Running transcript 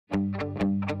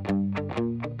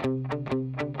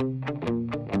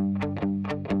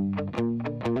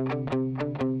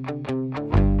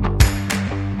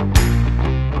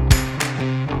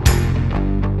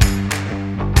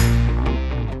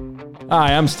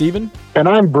Hi, I'm Steven. And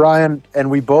I'm Brian, and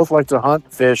we both like to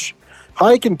hunt, fish,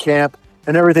 hike, and camp,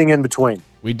 and everything in between.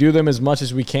 We do them as much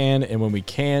as we can, and when we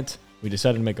can't, we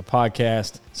decided to make a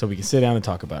podcast so we can sit down and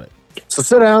talk about it. So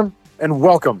sit down and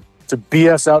welcome to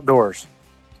BS Outdoors.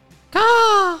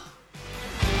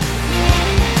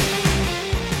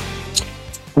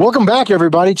 Welcome back,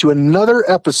 everybody, to another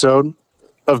episode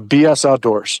of BS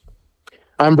Outdoors.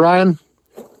 I'm Brian.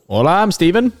 Well, I'm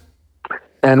Steven.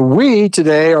 And we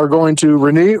today are going to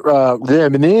we're going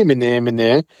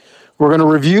to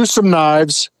review some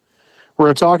knives. We're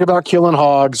going to talk about killing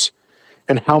hogs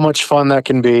and how much fun that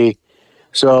can be.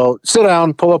 So sit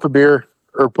down, pull up a beer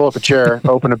or pull up a chair,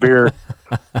 open a beer.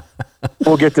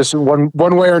 We'll get this one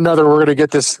way or another. We're going to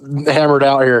get this hammered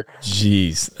out here.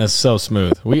 Jeez, that's so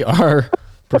smooth. We are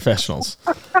professionals.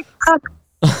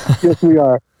 Yes, we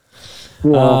are.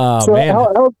 Yeah. So man.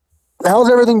 How's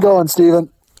everything going, Steven?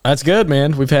 That's good,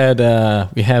 man. We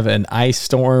have an ice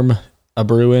storm a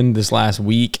brewing this last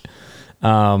week.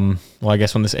 Well, I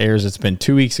guess when this airs, it's been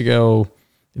 2 weeks ago.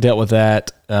 Dealt with that.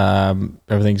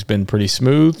 Everything's been pretty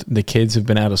smooth. The kids have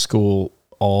been out of school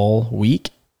all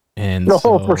week. And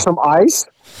for some ice?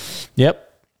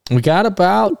 Yep. We got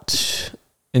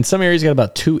in some areas, got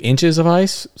about 2 inches of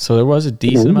ice. So there was a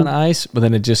decent amount of ice, but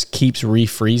then it just keeps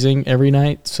refreezing every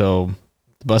night. So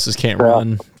the buses can't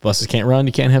run. Buses can't run.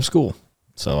 You can't have school.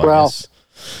 So I guess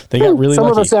they got really some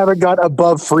lucky. Of us haven't got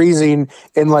above freezing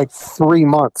in like 3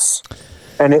 months.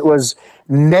 And it was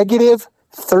negative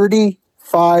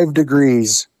 35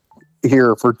 degrees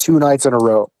here for 2 nights in a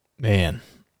row. Man,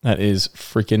 that is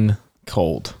freaking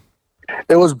cold.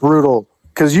 It was brutal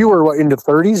because you were in the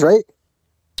 30s, right?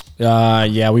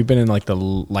 Yeah, we've been in like the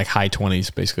high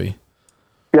 20s basically.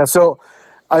 Yeah, so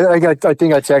I think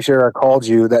I texted you or I called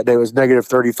you that day. It was negative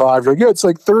 35. Like, yeah, it's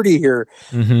like 30 here.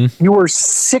 Mm-hmm. You were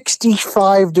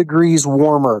 65 degrees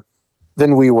warmer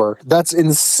than we were. That's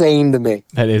insane to me.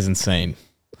 That is insane.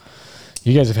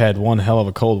 You guys have had one hell of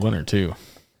a cold winter too.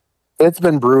 It's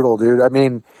been brutal, dude. I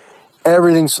mean,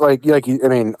 everything's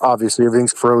obviously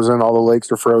everything's frozen. All the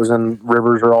lakes are frozen.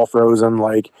 Rivers are all frozen.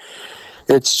 Like,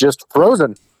 it's just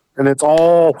frozen, and it's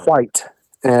all white.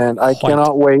 And I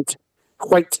cannot wait.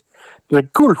 White,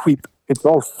 like cool whip. It's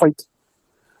all white.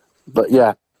 But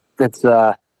yeah, it's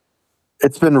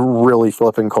been really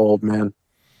flipping cold, man.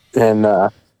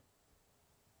 And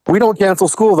we don't cancel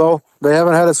school though. They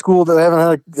haven't had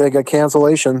a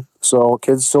cancellation. So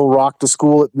kids still rock to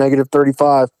school at negative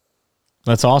 35.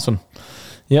 That's awesome.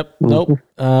 Yep. Nope.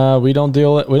 We don't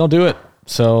do it.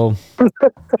 So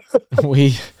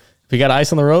if you got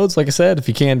ice on the roads, like I said, if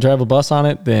you can't drive a bus on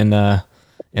it, then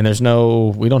and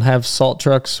we don't have salt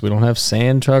trucks, we don't have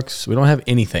sand trucks, we don't have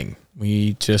anything.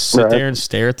 We just sit there and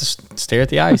stare at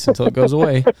the ice until it goes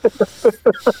away.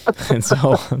 And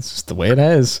so it's just the way it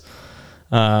is.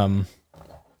 I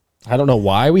don't know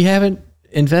why we haven't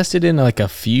invested in like a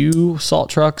few salt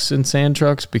trucks and sand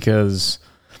trucks, because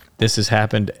this has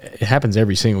happened. It happens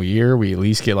every single year. We at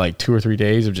least get like 2 or 3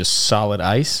 days of just solid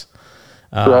ice.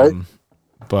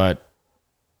 But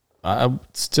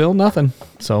still nothing.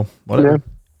 So whatever. Yeah,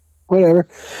 whatever.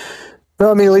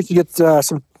 Well, I mean, at least you get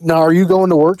some. Now, are you going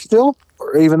to work still,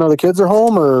 or even though the kids are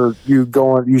home, or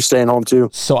you staying home too?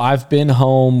 So I've been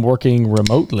home working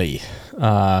remotely.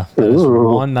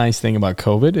 One nice thing about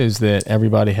COVID is that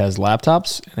everybody has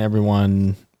laptops, and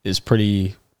everyone is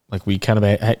pretty, like, we kind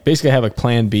of basically have a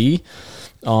plan B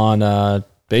on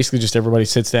basically just everybody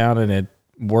sits down and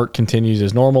work continues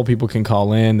as normal. People can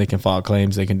call in, they can file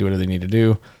claims, they can do whatever they need to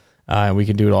do. And we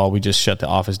can do it all. We just shut the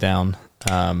office down.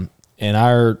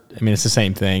 It's the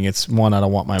same thing. It's one, I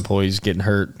don't want my employees getting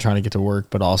hurt trying to get to work,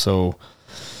 but also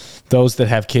those that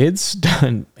have kids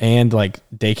and like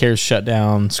daycare's shut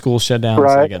down, school shut down,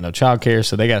 so they got no childcare,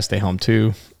 so they got to stay home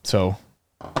too. So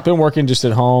I've been working just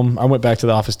at home. I went back to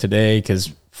the office today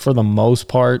because for the most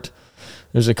part,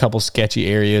 there's a couple sketchy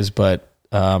areas, but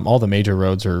all the major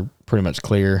roads are pretty much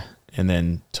clear. And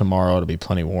then tomorrow it'll be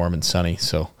plenty warm and sunny.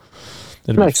 So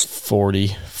it'll be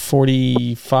 40,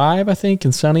 45, I think,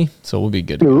 and sunny. So we'll be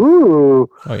good. Ooh.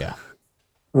 Oh, yeah.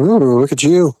 Ooh, look at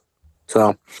you.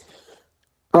 So,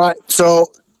 all right. So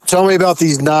tell me about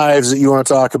these knives that you want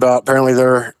to talk about. Apparently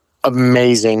they're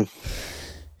amazing.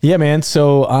 Yeah, man.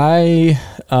 So I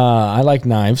like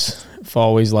knives. I've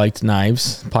always liked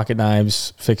knives, pocket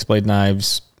knives, fixed blade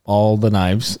knives, all the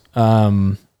knives.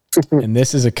 And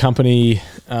this is a company,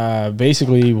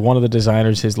 basically one of the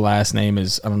designers, his last name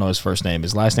is, I don't know his first name.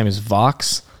 His last name is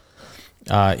Vox.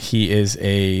 He is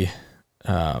a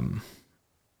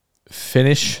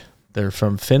Finnish. They're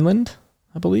from Finland,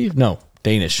 I believe. No,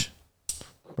 Danish.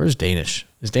 Where's Danish?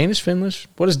 Is Danish Finnish?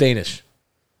 What is Danish?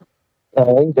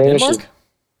 Danish Denmark?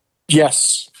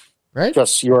 Yes. Right?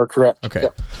 Yes, you are correct. Okay.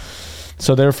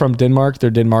 So they're from Denmark.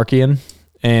 They're Denmarkian.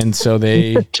 And so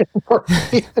they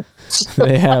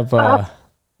have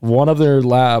one of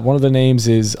the names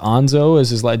is Anzo, is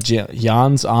his like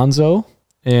Jans Anzo,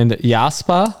 and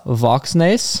Jaspa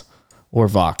Voxnes or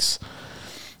Vox.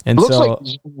 And looks so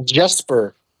like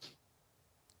Jesper.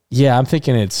 yeah, I'm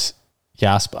thinking it's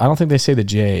Jasper. I don't think they say the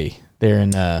J there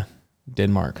in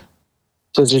Denmark.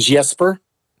 So it's just Jesper?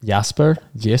 Jasper?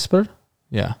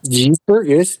 Yeah. Jesper,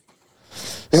 yes.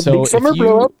 So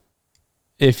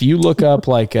if you look up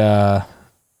like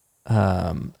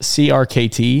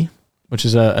CRKT, which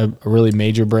is a really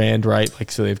major brand, right?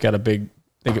 Like, so they've got a big.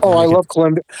 I love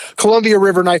Columbia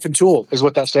River Knife and Tool is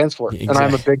what that stands for, exactly. And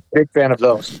I'm a big fan of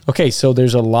those. Okay, so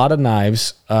there's a lot of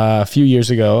knives. A few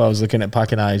years ago, I was looking at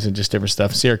pocket knives and just different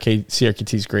stuff.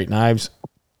 CRKT's great knives.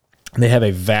 They have a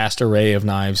vast array of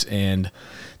knives, and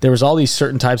there was all these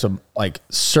certain types of like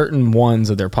certain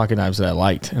ones of their pocket knives that I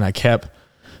liked, and I kept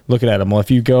looking at them. Well, if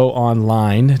you go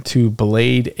online to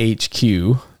Blade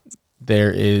HQ,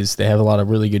 they have a lot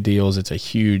of really good deals. It's a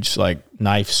huge like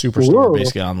knife superstore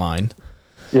basically online.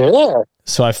 Yeah.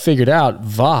 So I figured out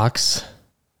Vox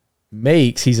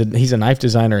makes, he's a knife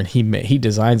designer, and he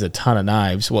designs a ton of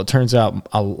knives. Well, it turns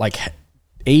out like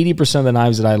 80% of the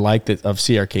knives that I liked of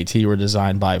CRKT were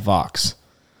designed by Vox.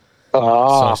 So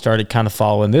I started kind of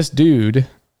following this dude,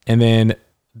 and then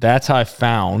that's how I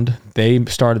found they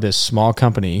started this small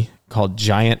company called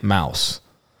Giant Mouse.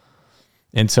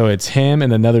 And so it's him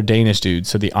and another Danish dude,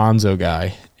 so the Anzo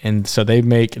guy. And so they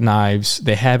make knives.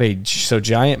 They have so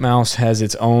Giant Mouse has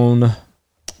its own,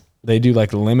 they do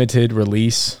like limited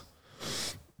release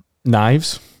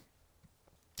knives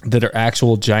that are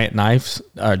actual giant knives,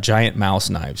 Giant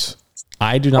Mouse knives.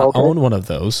 I do not own one of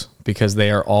those because they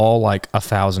are all like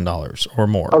 $1,000 or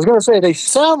more. I was going to say, they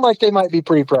sound like they might be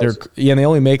pretty pricey. And they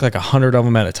only make like 100 of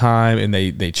them at a time, and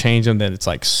they change them. Then it's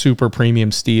like super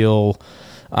premium steel,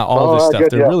 all this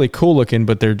stuff. They're really cool looking,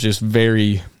 but they're just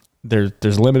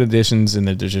there's limited editions, and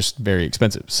they're just very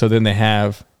expensive. So then they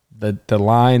have the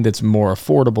line that's more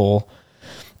affordable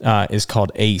is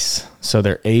called Ace. So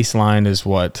their Ace line is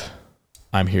what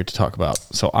I'm here to talk about.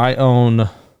 So I own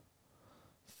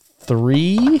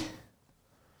 3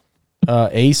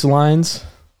 Ace lines,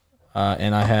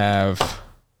 and I have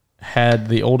had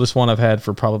the oldest one I've had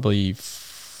for probably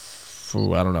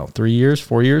 4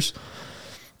 years.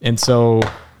 And so,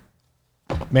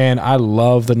 man, I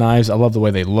love the knives. I love the way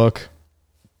they look,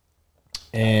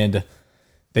 and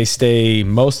they stay.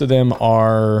 Most of them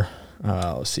are.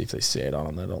 Let's see if they say it on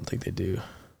them. I don't think they do.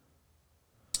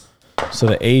 So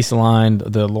the Ace line,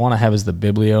 the one I have is the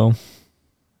Biblio.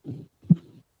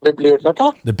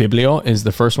 Biblioteca? The Biblio is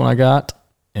the first one I got,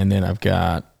 and then I've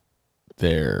got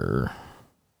their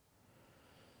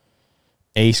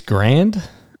Ace Grand,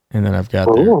 and then I've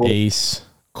got their Ace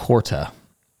Corta.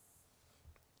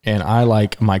 And I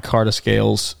like my Carta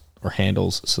scales or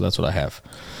handles, so that's what I have.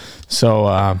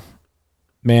 So,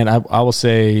 man, I will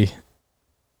say,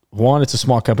 one, it's a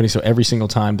small company, so every single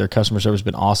time their customer service has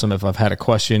been awesome. If I've had a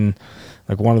question,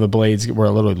 like one of the blades were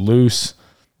a little loose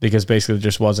because basically there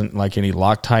just wasn't like any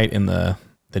Loctite in the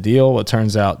deal. It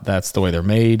turns out that's the way they're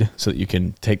made, so that you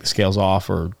can take the scales off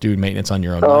or do maintenance on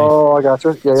your own knife. Oh, I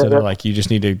gotcha. So they're like, you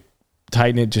just need to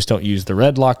tighten it. Just don't use the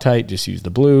red Loctite. Just use the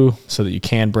blue so that you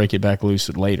can break it back loose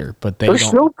later. But they're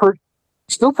still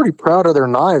pretty proud of their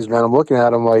knives, man. I'm looking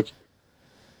at them like,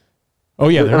 oh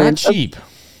yeah, they're not cheap.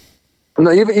 No,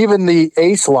 even the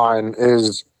Ace line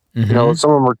is, you know,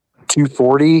 some of them are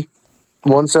 240,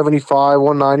 175,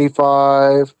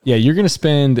 195. Yeah, you're going to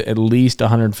spend at least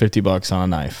 $150 on a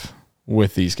knife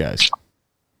with these guys.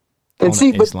 And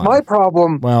see, but my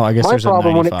problem. Well, I guess there's a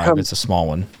 95. It's a small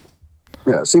one.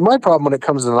 Yeah. See, my problem when it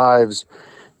comes to knives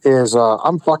is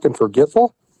I'm fucking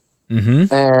forgetful,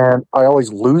 and I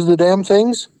always lose the damn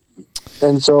things.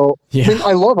 And so, I mean,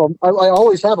 I love them. I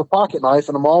always have a pocket knife,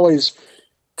 and I'm always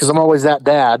that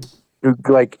dad who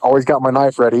like always got my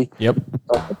knife ready. Yep.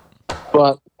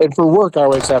 And for work, I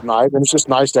always have knives, and it's just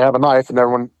nice to have a knife, and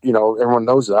everyone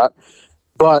knows that.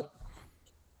 But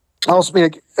I also mean,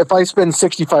 like, if I spend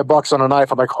 $65 on a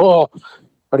knife, I'm like, oh,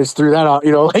 I just threw that out.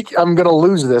 You know, like I'm gonna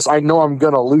lose this. I know I'm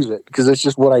gonna lose it because it's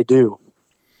just what I do.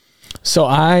 So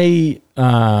I've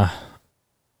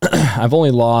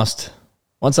only lost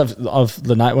once I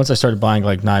started buying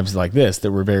like knives like this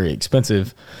that were very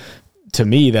expensive. To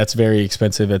me, that's very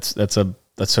expensive. That's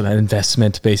an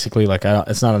investment basically. Like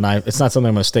it's not a knife. It's not something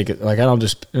I'm gonna stake it. Like I don't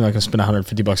just gonna spend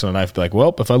 $150 on a knife. And be like,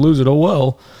 well, if I lose it, oh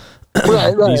well.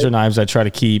 Right. These are knives I try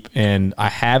to keep, and I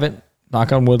haven't,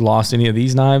 knock on wood, lost any of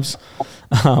these knives.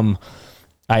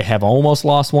 I I have almost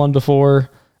lost one before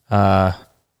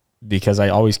because I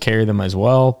always carry them as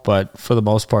well. But for the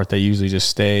most part, they usually just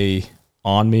stay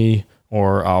on me,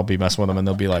 or I'll be messing with them and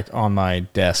they'll be like on my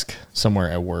desk somewhere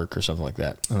at work or something like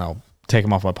that. And I'll take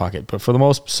them off my pocket. But for the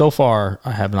most, so far,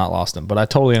 I have not lost them. But I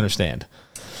totally understand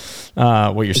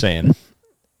what you're saying.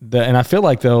 And I feel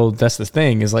like, though, that's the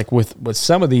thing is like with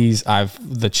some of these,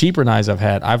 the cheaper knives I've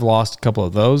had, I've lost a couple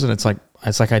of those, and it's like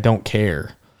I don't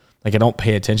care. Like I don't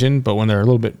pay attention, but when they're a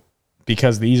little bit,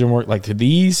 because these are more like to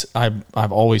these, I've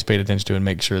always paid attention to and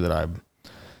make sure that I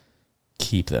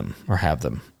keep them or have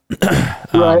them.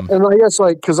 Right. And I guess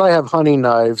like, cause I have hunting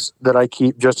knives that I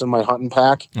keep just in my hunting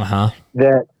pack,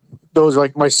 that those are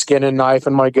like my skinning knife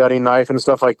and my gutting knife and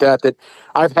stuff like that, that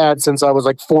I've had since I was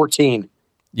like 14.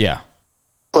 Yeah.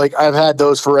 Like I've had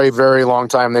those for a very long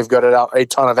time. They've gutted out a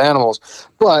ton of animals,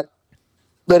 but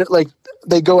like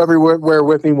they go everywhere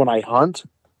with me when I hunt.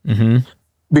 Mm-hmm.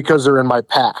 Because they're in my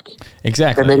pack.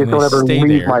 Exactly. And they just don't ever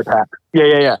leave my pack.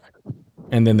 Yeah.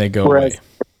 And then they go away.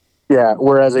 Yeah.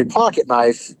 Whereas a pocket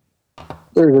knife,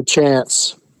 there's a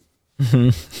chance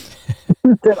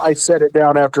that I set it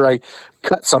down after I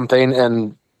cut something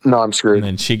and no, I'm screwed. And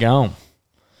then she gone.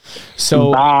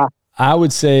 So I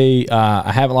would say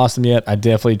I haven't lost them yet. I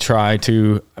definitely try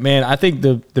to. Man, I think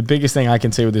the biggest thing I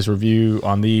can say with this review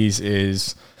on these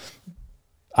is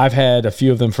I've had a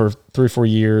few of them for 3 or 4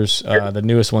 years. The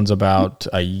newest one's about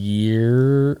a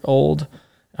year old.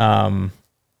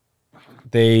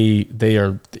 They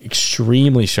are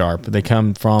extremely sharp. They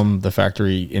come from the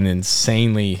factory in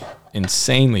insanely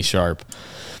sharp.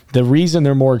 The reason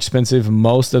they're more expensive,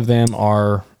 most of them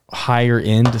are higher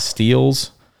end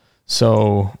steels.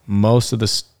 So most of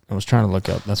this, I was trying to look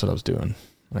up. That's what I was doing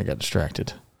when I got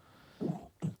distracted.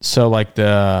 So like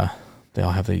they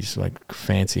all have these like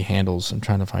fancy handles. I'm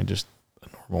trying to find just a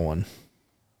normal one.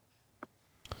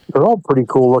 They're all pretty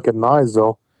cool looking knives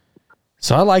though.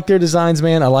 So I like their designs,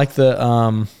 man. I like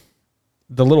the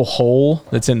little hole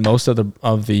that's in most of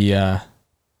the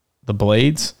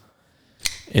blades.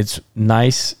 It's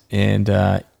nice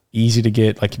and easy to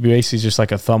get. Like basically just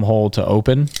like a thumb hole to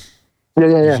open.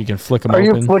 Yeah. You can flick them open.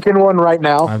 Are you flicking one right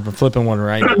now? I'm flipping one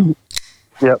right now.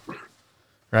 Yep.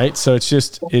 Right, so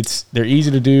they're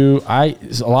easy to do. A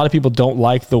lot of people don't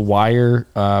like the wire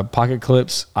pocket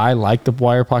clips. I like the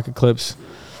wire pocket clips.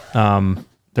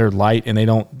 They're light and they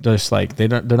don't just like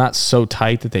they're not so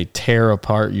tight that they tear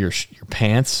apart your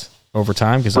pants over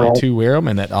time. Because I too wear them,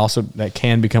 and that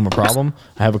can become a problem.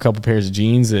 I have a couple pairs of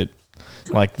jeans that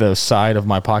like the side of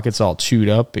my pockets all chewed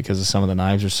up because of some of the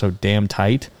knives are so damn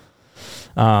tight.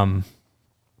 But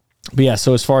yeah,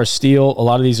 so as far as steel, a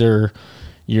lot of these are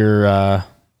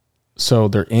so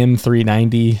they're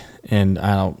M390, and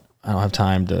I don't have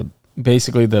time to.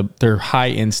 Basically, they're high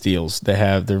end steels.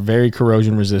 They're very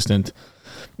corrosion resistant,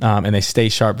 and they stay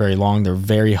sharp very long. They're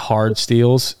very hard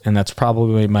steels, and that's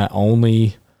probably the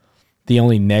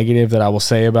only negative that I will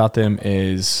say about them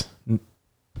is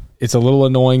it's a little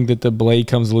annoying that the blade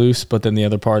comes loose. But then the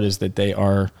other part is that they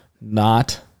are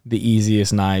not the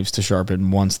easiest knives to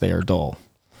sharpen once they are dull.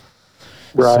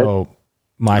 Right. So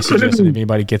my suggestion, if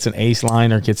anybody gets an ace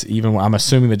line or gets even, I'm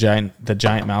assuming the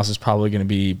giant mouse is probably going to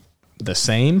be the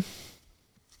same.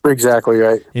 Exactly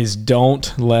right. Is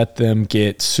don't let them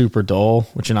get super dull,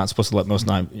 which you're not supposed to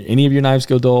let any of your knives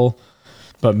go dull.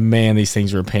 But man, these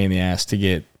things are a pain in the ass to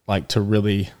get like to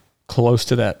really close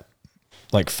to that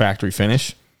like factory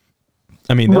finish.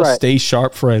 I mean, they'll stay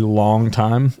sharp for a long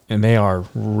time, and they are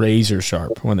razor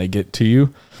sharp when they get to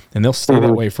you, and they'll stay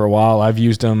that way for a while. I've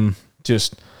used them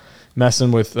just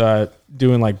messing with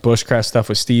doing like bushcraft stuff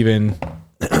with Steven.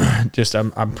 Just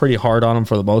I'm pretty hard on them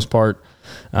for the most part.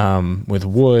 With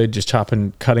wood, just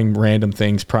cutting random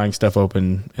things, prying stuff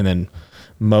open, and then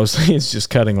mostly it's just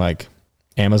cutting like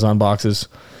Amazon boxes.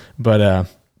 But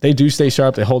they do stay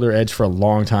sharp. They hold their edge for a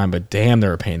long time, but damn,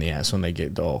 they're a pain in the ass when they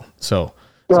get dull. So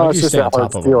it's just that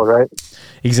hard steel, right?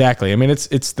 Exactly. I mean,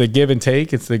 it's the give and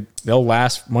take. They'll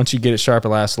last once you get it sharp. It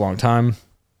lasts a long time.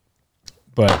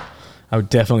 But I would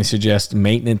definitely suggest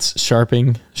maintenance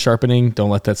sharpening. Don't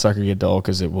let that sucker get dull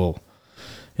because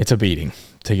it's a beating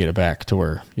to get it back to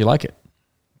where you like it.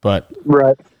 But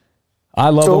I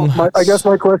love them. I guess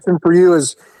my question for you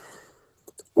is,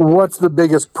 what's the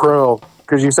biggest pro?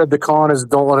 Because you said the con is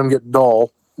don't let them get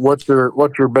dull. What's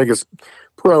your biggest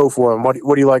pro for them? What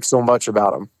do you like so much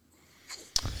about them?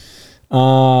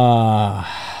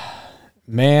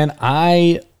 Man,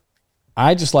 I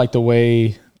just like the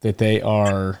way that they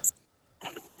are.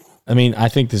 I mean, I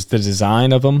think the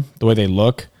design of them, the way they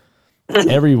look,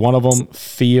 every one of them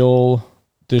feel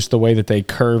just the way that they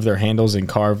curve their handles and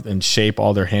carve and shape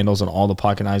all their handles and all the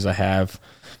pocket knives I have.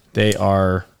 They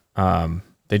are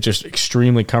they just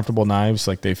extremely comfortable knives.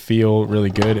 Like they feel really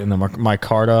good. And the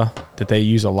micarta that they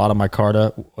use, a lot of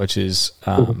micarta, which is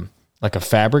like a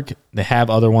fabric. They have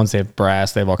other ones. They have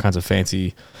brass. They have all kinds of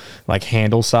fancy like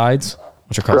handle sides,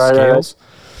 which are called scales. Right.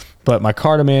 But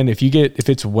micarta, man, if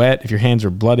it's wet, if your hands are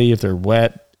bloody, if they're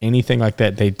wet, anything like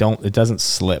that, it doesn't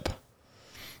slip.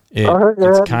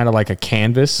 It's kind of like a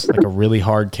canvas, like a really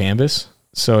hard canvas.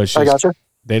 So it's just, I gotcha.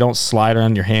 They don't slide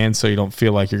around your hands, so you don't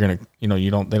feel like you're going to,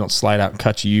 they don't slide out and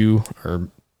cut you or,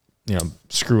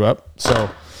 screw up. So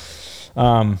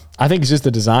I think it's just the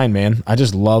design, man. I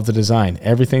just love the design.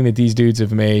 Everything that these dudes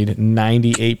have made,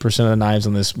 98% of the knives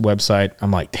on this website, I'm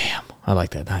like, damn, I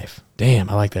like that knife. Damn,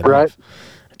 I like that knife.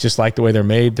 I just like the way they're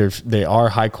made. They are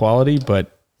high quality,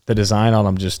 but the design on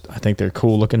them I think they're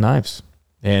cool looking knives.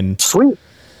 And sweet.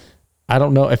 I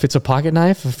don't know if it's a pocket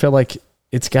knife. I feel like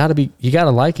you got to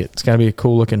like it. It's got to be a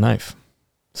cool looking knife.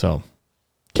 So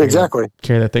carry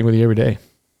that thing with you every day.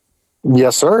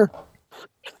 Yes, sir.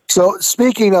 So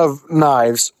speaking of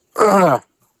knives,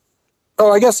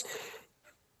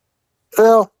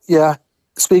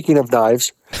 speaking of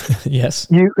knives, yes,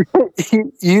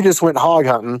 you just went hog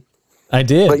hunting. I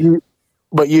did,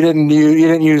 but you didn't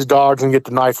use dogs and get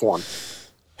the knife one.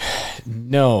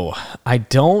 No, I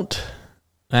don't.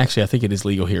 Actually, I think it is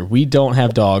legal here. We don't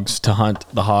have dogs to hunt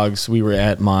the hogs. We were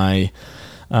at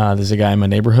there's a guy in my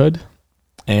neighborhood,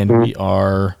 and we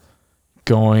are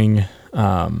going,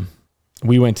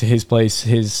 we went to his place,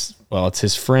 it's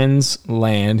his friend's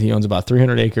land. He owns about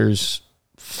 300 acres,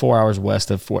 4 hours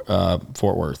west of Fort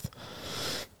Worth.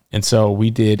 And so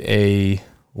we did a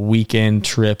weekend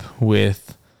trip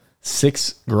with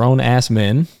 6 grown-ass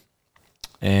men,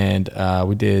 and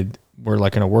we're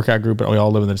like in a workout group, but we all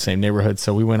live in the same neighborhood.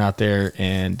 So we went out there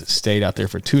and stayed out there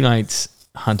for 2 nights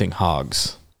hunting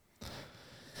hogs.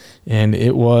 And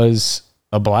it was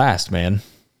a blast, man.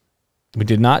 We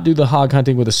did not do the hog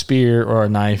hunting with a spear or a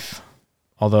knife,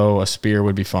 although a spear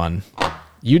would be fun.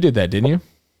 You did that, didn't you?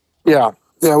 Yeah.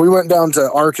 Yeah, we went down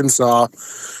to Arkansas,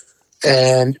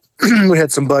 and we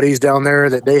had some buddies down there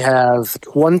that they have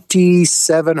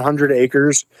 2,700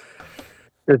 acres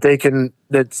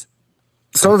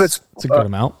some of it's a good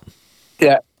amount.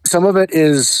 Yeah. Some of it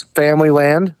is family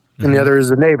land and the other is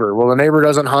the neighbor. Well, the neighbor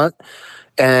doesn't hunt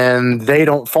and they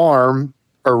don't farm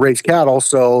or raise cattle.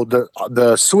 So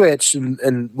the switch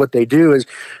and what they do is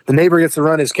the neighbor gets to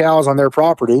run his cows on their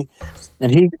property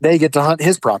and they get to hunt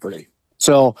his property.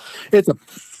 So it's a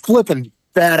flipping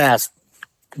badass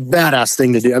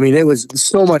thing to do. I mean, it was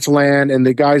so much land, and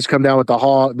the guys come down with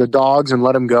the dogs and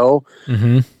let them go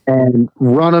and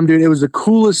run them, dude. It was the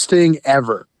coolest thing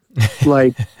ever.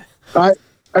 Like, I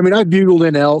bugled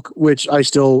in elk, which I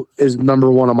still is number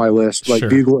one on my list. Like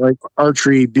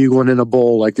archery, bugling in a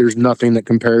bull. Like, there's nothing that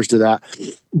compares to that.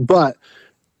 But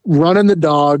running the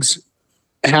dogs,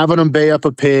 having them bay up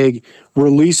a pig,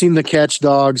 releasing the catch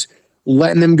dogs,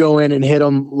 letting them go in and hit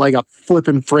them like a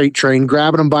flipping freight train,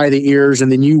 grabbing them by the ears,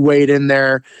 and then you wade in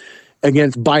there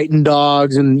against biting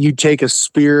dogs, and you take a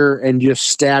spear and just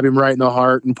stab him right in the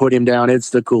heart and put him down. It's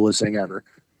the coolest thing ever.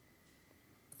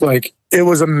 Like, it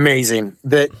was amazing.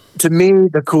 That, to me,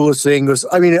 the coolest thing was,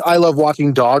 I love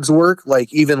watching dogs work,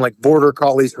 like even like border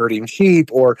collies herding sheep,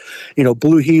 or,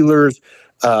 blue heelers,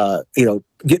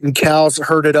 getting cows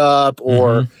herded up,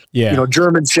 or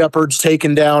German shepherds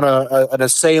taking down an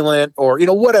assailant, or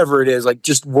whatever it is. Like,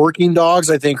 just working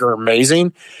dogs, I think, are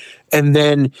amazing. And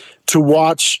then to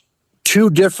watch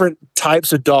 2 different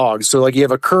types of dogs. So like you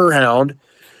have a cur hound,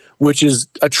 which is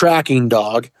a tracking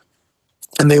dog,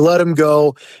 and they let him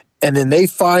go, and then they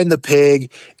find the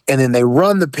pig, and then they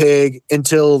run the pig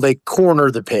until they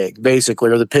corner the pig, basically,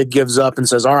 or the pig gives up and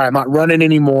says, all right, I'm not running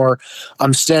anymore.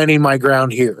 I'm standing my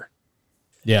ground here.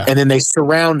 Yeah. And then they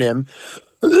surround him.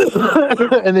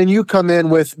 And then you come in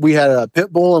we had a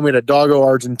pit bull and we had a doggo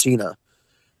Argentina,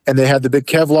 and they had the big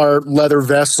Kevlar leather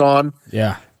vests on.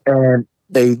 Yeah. And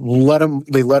they let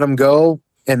him go,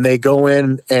 and they go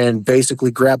in and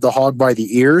basically grab the hog by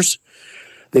the ears.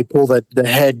 They pull the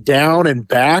head down and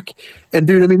back. And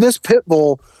dude, this pit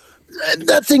bull,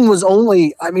 that thing was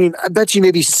only, I bet you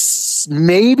maybe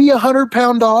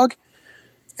 100-pound dog.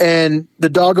 And the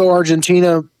doggo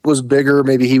Argentina was bigger.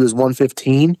 Maybe he was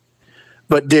 115.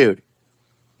 But dude,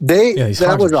 these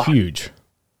hogs are huge.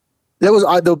 That was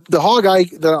the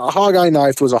hog eye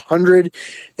knife was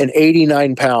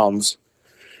 189 pounds.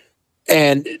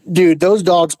 And dude, those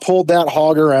dogs pulled that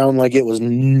hog around like it was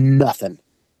nothing.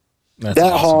 That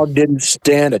awesome. Hog didn't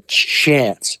stand a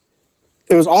chance.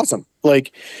 It was awesome.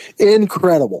 Like,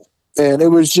 incredible. And it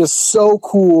was just so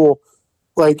cool.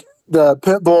 Like, the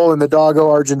pit bull and the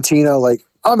doggo Argentina, like,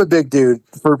 I'm a big dude.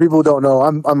 For people who don't know,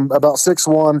 I'm about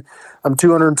 6'1". I'm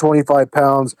 225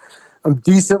 pounds. I'm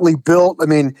decently built. I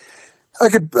mean, I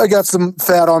got some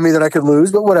fat on me that I could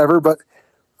lose, but whatever. But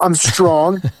I'm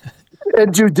strong.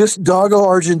 And dude, this doggo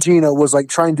Argentina was like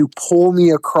trying to pull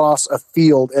me across a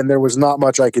field, and there was not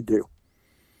much I could do.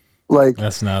 Like,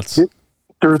 that's nuts.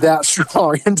 They're that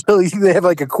strong until they have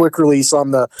like a quick release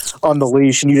on the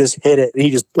leash, and you just hit it, and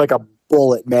he just like a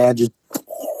bullet, man. Just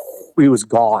he was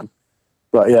gone.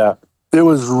 But yeah, it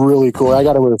was really cool. I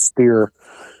got it with a steer,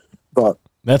 but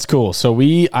that's cool. So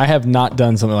I have not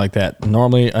done something like that.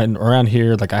 Normally around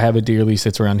here, like I have a deer lease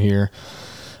that's around here.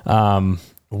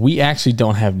 We actually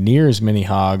don't have near as many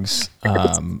hogs.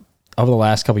 Over the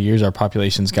last couple of years, our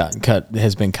population's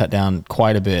has been cut down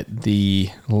quite a bit. The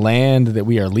land that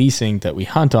we are leasing that we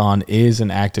hunt on is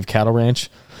an active cattle ranch.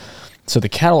 So the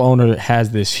cattle owner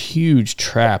has this huge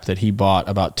trap that he bought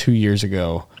about 2 years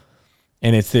ago.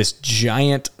 And it's this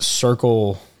giant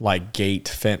circle like gate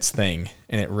fence thing,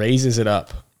 and it raises it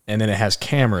up, and then it has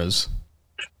cameras.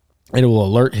 It will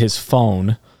alert his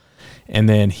phone, and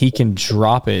then he can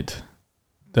drop it.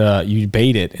 You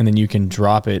bait it, and then you can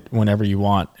drop it whenever you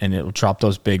want, and it'll drop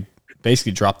those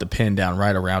basically drop the pin down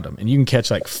right around them, and you can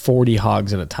catch like 40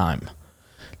 hogs at a time.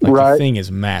 Like right. The thing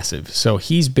is massive. So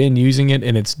he's been using it,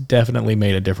 and it's definitely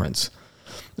made a difference.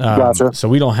 Gotcha. So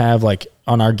we don't have like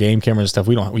on our game camera and stuff.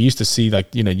 We used to see like,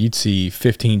 you'd see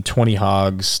 15, 20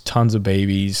 hogs, tons of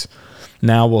babies.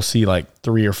 Now we'll see like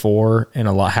 3 or 4, and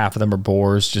half of them are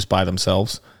boars just by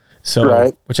themselves. So,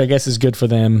 right. Which I guess is good for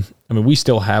them. I mean, we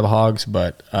still have hogs,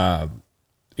 but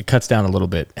it cuts down a little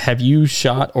bit. Have you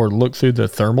shot or looked through the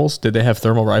thermals? Did they have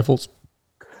thermal rifles?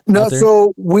 No,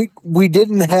 so we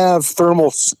didn't have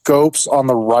thermal scopes on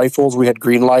the rifles. We had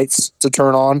green lights to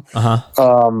turn on.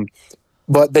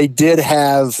 But they did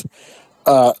have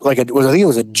I think it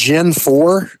was a Gen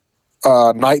 4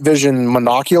 night vision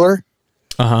monocular.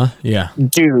 Yeah.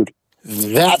 Dude,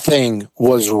 that thing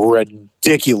was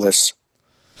ridiculous.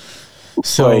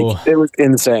 So it was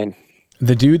insane.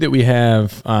 The dude that we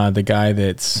have, the guy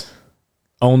that's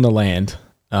owned the land,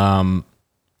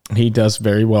 he does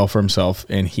very well for himself,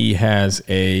 and he has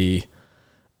I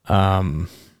think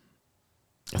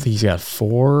he's got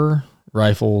 4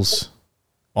 rifles,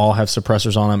 all have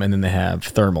suppressors on them, and then they have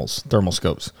thermal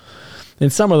scopes.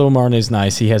 And some of them aren't as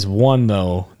nice. He has one,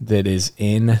 though, that is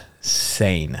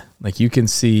insane. Like, you can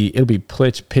see, it'll be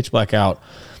pitch black out.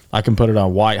 I can put it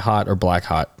on white hot or black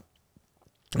hot.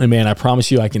 And, man, I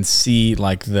promise you I can see,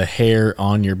 like, the hair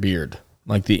on your beard,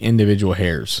 like the individual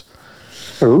hairs.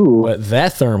 Ooh. But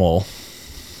that thermal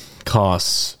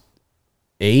costs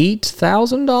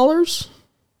 $8,000.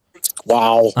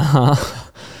 Wow.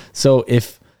 So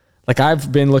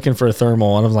I've been looking for a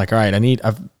thermal, and I'm like, all right,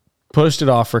 I've pushed it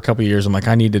off for a couple of years. I'm like,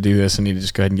 I need to do this. I need to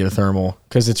just go ahead and get a thermal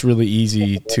because it's really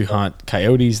easy to hunt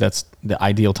coyotes. That's the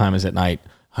ideal time is at night.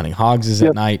 Hunting hogs is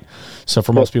at night. So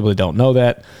for most people that don't know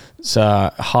that,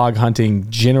 hog hunting,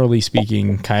 generally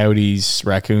speaking, coyotes,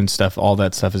 raccoons, stuff, all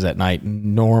that stuff is at night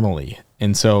normally.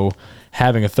 And so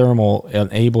having a thermal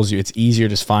enables you, it's easier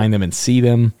to find them and see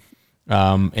them.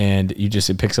 And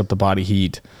it picks up the body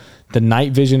heat. The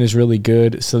night vision is really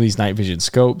good. So these night vision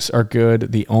scopes are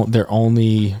good. Their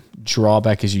only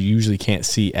drawback is you usually can't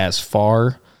see as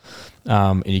far,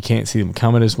 and you can't see them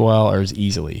coming as well or as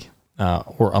easily,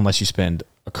 or unless you spend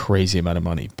a crazy amount of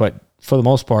money. But for the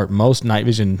most part, most night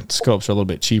vision scopes are a little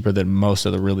bit cheaper than most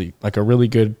of a really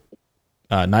good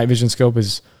night vision scope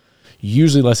is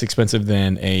usually less expensive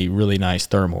than a really nice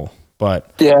thermal.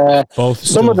 But yeah, both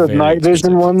some of the night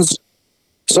vision ones.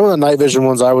 Some of the night vision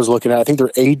ones I was looking at, I think they're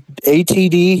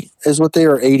ATD is what they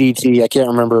are, ADT. I can't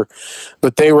remember,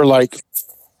 but they were like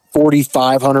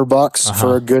 $4,500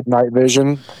 for a good night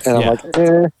vision, and I'm like,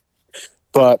 eh.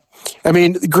 But I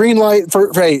mean, green light for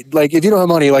hey, like if you don't have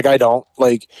money, like I don't,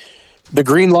 like the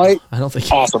green light. I don't think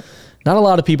awesome. Not a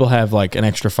lot of people have like an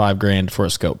extra $5,000 for a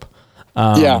scope,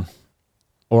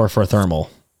 or for a thermal,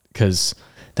 because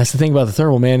that's the thing about the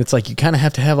thermal, man. It's like you kind of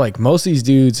have to have like most of these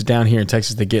dudes down here in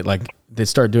Texas that get like. They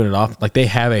start doing it off like they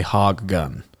have a hog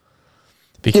gun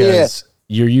because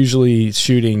you're usually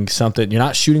shooting something. You're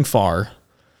not shooting far,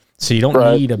 so you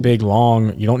don't need a big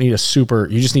long. You don't need you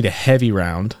just need a heavy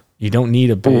round. You don't need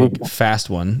a big fast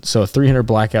one. So a 300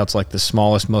 blackout's like the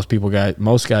smallest most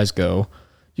guys go.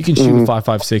 You can shoot a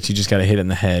 5.56. You just got to hit it in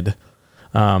the head.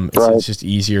 It's just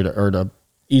easier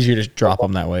to drop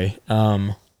them that way.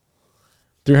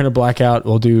 300 blackout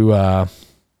will do. But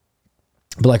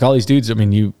like all these dudes, I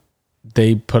mean,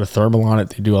 they put a thermal on it,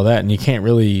 they do all that, and you can't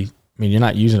really, I mean, you're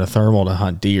not using a thermal to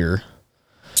hunt deer.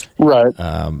 Right.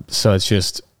 So it's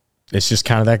just, it's just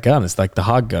kind of that gun. It's like the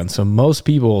hog gun. So most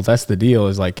people, that's the deal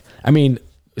is like, I mean,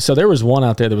 so there was one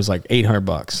out there that was like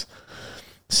 $800,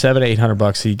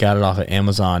 $700-800. He got it off of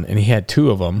Amazon and he had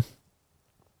 2 of them.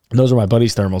 And those were my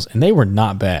buddy's thermals and they were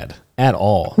not bad at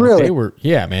all. Really? Like they were,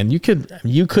 yeah, man, you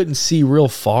couldn't see real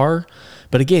far,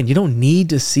 but again, you don't need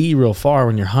to see real far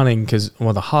when you're hunting. Cause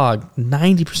with a hog,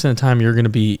 90% of the time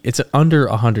it's under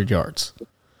 100 yards.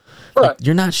 Right. Like,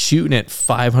 you're not shooting at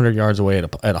 500 yards away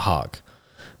at a hog.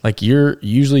 Like you're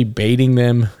usually baiting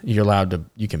them. You're allowed to,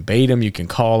 you can bait them, you can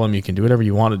call them, you can do whatever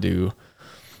you want to do.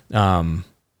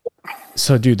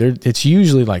 So dude, it's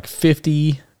usually like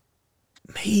 50,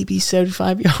 maybe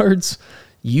 75 yards.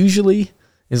 Usually,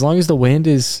 as long as the wind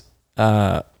is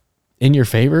in your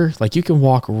favor, like you can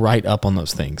walk right up on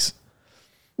those things.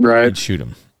 Right. And shoot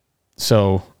them.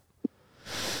 So,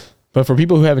 but for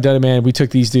people who haven't done it, man, we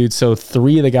took these dudes. So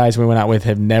 3 of the guys we went out with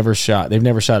they've never shot an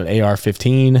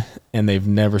AR-15 and they've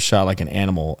never shot like an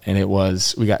animal. And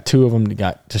we got 2 of them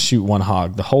got to shoot 1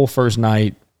 hog the whole first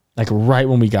night. Like right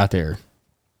when we got there,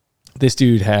 this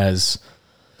dude has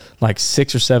like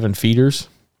 6 or 7 feeders.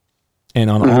 And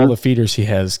on all the feeders, he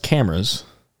has cameras,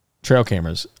 trail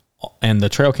cameras. And the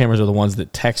trail cameras are the ones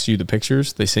that text you the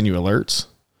pictures. They send you alerts.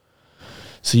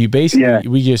 So you basically,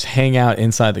 we just hang out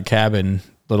inside the cabin.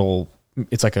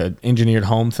 It's like a engineered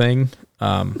home thing.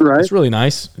 Right. It's really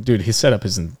nice, dude. His setup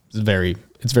it's very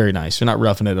nice. You're not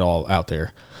roughing it at all out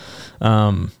there.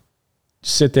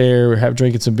 Sit there,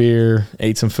 drinking some beer,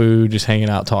 ate some food, just hanging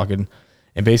out, talking,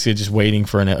 and basically just waiting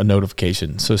for a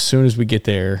notification. So as soon as we get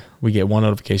there, we get one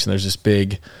notification. There's this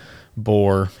big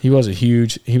boar. He wasn't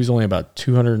huge. He was only about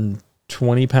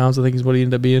 220 pounds, I think is what he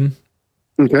ended up being.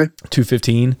 Okay.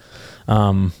 215.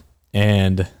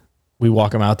 And we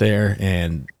walk him out there,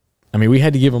 and I mean, we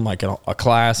had to give them like a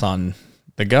class on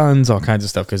the guns, all kinds of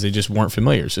stuff, because they just weren't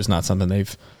familiar. It's just not something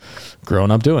they've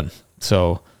grown up doing.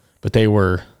 So, but they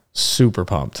were super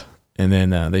pumped. And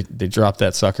then they dropped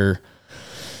that sucker.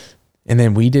 And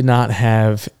then we did not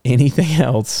have anything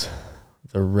else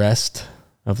the rest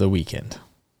of the weekend.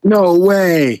 No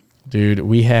way. Dude,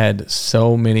 we had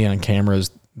so many on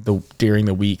cameras during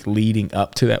the week leading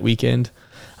up to that weekend.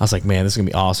 I was like, man, this is going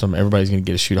to be awesome. Everybody's going to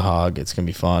get to shoot a hog. It's going to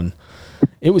be fun.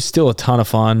 It was still a ton of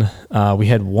fun. We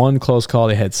had one close call.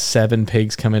 They had 7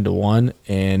 pigs come into one.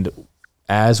 And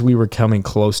as we were coming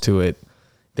close to it,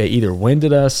 they either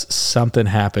winded us, something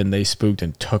happened, they spooked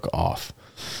and took off.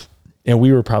 And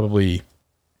we were probably,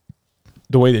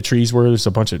 the way the trees were, there's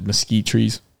a bunch of mesquite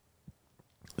trees.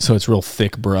 So it's real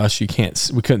thick brush. We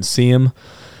couldn't see them.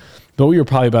 But we were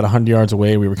probably about 100 yards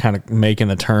away. We were kind of making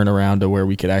the turn around to where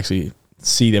we could actually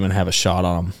see them and have a shot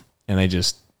on them. And they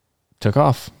just took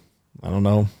off. I don't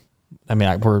know. I mean,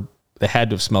 they had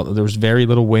to have smelled it. There was very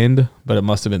little wind, but it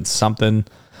must have been something.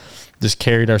 Just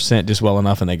carried our scent just well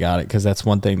enough, and they got it. Because that's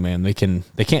one thing, man. They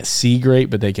can't see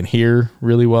great, but they can hear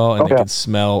really well, and they can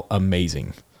smell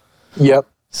amazing. Yep.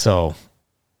 So,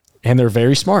 and they're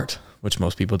very smart, which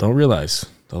most people don't realize.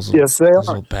 Those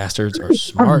little bastards are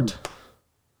smart.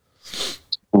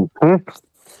 Mm-hmm.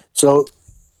 So,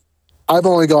 I've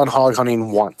only gone hog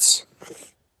hunting once,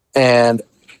 and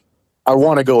I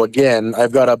want to go again.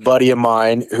 I've got a buddy of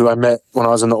mine who I met when I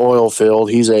was in the oil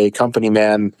field. He's a company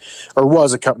man, or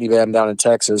was a company man down in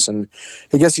Texas, and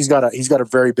I guess he's got a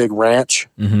very big ranch,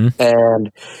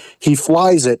 and he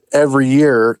flies it every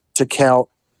year to count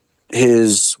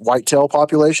his whitetail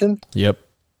population. Yep.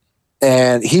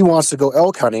 And he wants to go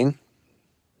elk hunting.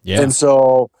 Yeah. And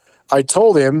so I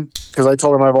told him, because I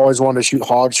told him I've always wanted to shoot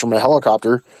hogs from a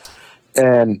helicopter,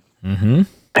 and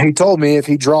he told me if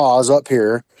he draws up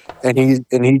here and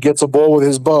he gets a bull with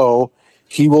his bow,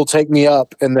 he will take me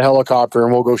up in the helicopter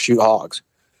and we'll go shoot hogs.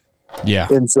 Yeah.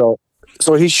 And so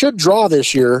he should draw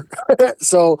this year.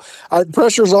 So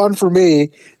pressure's on for me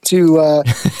to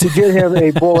get him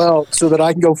a bull elk so that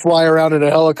I can go fly around in a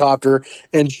helicopter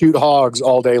and shoot hogs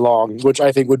all day long, which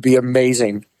I think would be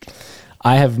amazing.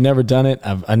 I have never done it.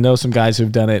 I know some guys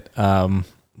who've done it.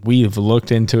 We've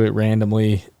looked into it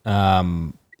randomly.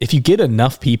 If you get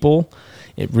enough people,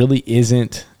 it really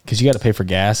isn't, because you got to pay for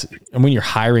gas. And when you're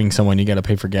hiring someone, you got to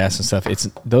pay for gas and stuff. It's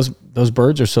those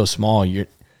birds are so small. It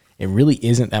really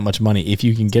isn't that much money if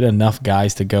you can get enough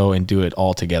guys to go and do it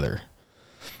all together.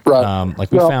 Right.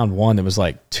 We found one that was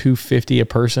like $250 a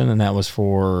person, and that was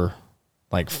for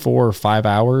like 4 or 5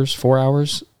 hours, 4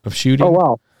 hours of shooting. Oh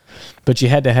wow. But you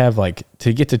had to have, like,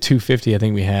 to get to $250, I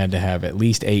think we had to have at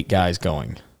least 8 guys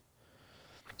going.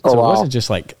 So it wasn't just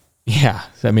like, yeah,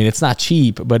 I mean, it's not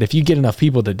cheap, but if you get enough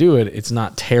people to do it, it's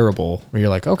not terrible. Where you're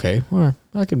like, okay, well,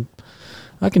 I can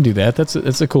do that.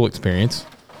 That's a cool experience.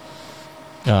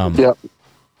 Yep.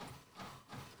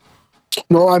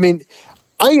 No, I mean,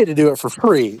 I get to do it for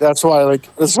free. That's why,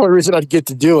 like, that's the only reason I'd get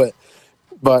to do it.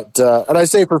 But and I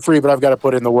say for free, but I've got to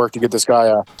put in the work to get this guy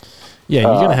a. Yeah,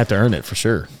 you're gonna have to earn it for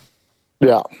sure.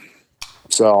 Yeah.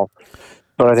 So,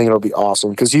 but I think it'll be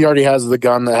awesome because he already has the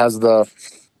gun that has the.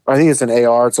 I think it's an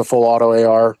AR. It's a full auto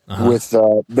AR with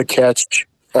the catch,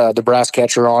 the brass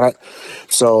catcher on it.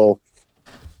 So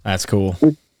that's cool.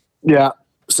 Yeah.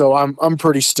 So I'm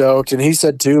pretty stoked. And he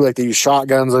said too, like they use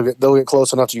shotguns. They'll get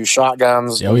close enough to use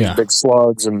shotguns. Oh yeah, big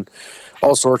slugs and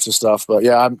all sorts of stuff. But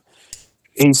yeah,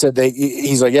 he said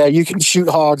he's like, yeah, you can shoot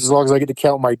hogs as long as I get to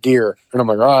count my deer. And I'm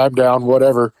like, oh, I'm down,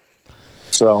 whatever.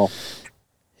 So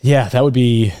yeah, that'd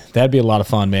be a lot of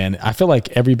fun, man. I feel like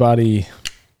everybody.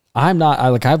 I've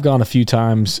gone a few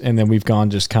times and then we've gone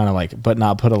just kind of like, but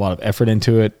not put a lot of effort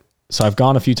into it. So I've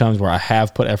gone a few times where I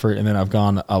have put effort and then I've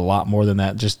gone a lot more than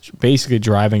that, just basically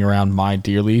driving around my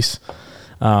deer lease,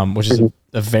 which is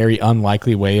a very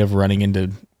unlikely way of running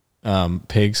into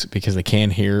pigs because they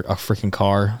can hear a freaking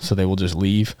car. So they will just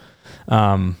leave.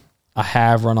 I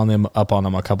have run up on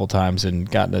them a couple times and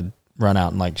gotten to run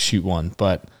out and like shoot one,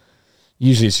 but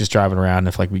usually it's just driving around.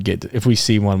 If we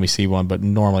see one, we see one, but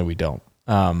normally we don't.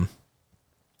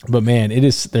 But man,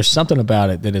 there's something about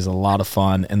it that is a lot of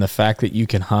fun. And the fact that you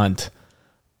can hunt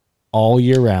all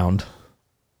year round,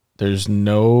 there's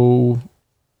no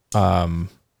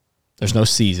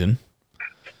season,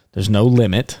 there's no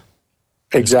limit.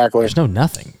 Exactly. There's no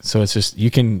nothing. So it's just, you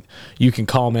can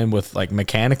call them in with like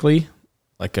mechanically,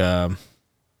 like,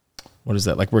 what is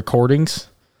that? Like recordings.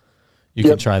 You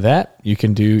can try that. You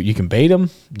can bait them.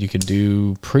 You can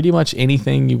do pretty much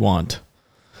anything you want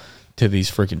to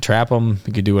these freaking trap them.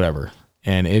 You can do whatever.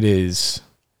 And it's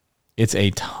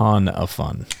a ton of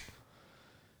fun.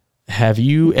 Have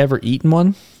you ever eaten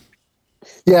one?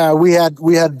 Yeah, we had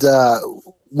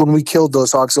when we killed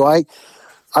those hogs. So I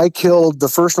killed the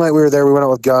first night we were there, we went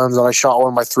out with guns and I shot one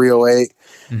of my 308.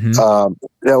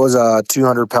 That was a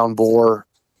 200-pound boar.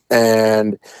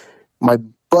 And my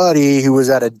buddy who was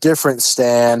at a different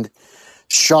stand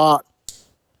shot,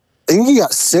 I think he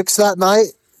got 6 that night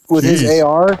with his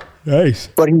AR. Nice.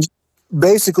 But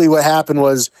basically what happened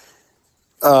was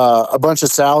a bunch of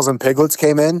sows and piglets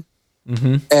came in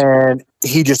and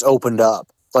he just opened up.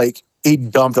 Like he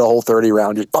dumped a whole 30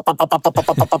 round. Just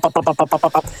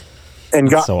and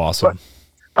got so awesome.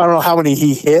 I don't know how many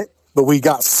he hit, but we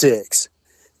got 6.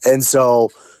 And so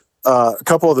a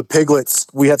couple of the piglets,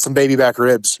 we had some baby back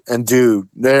ribs and dude,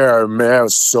 man, it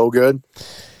was so good.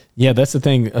 Yeah, that's the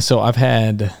thing. So I've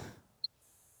had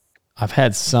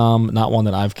some, not one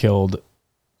that I've killed.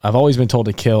 I've always been told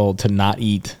to not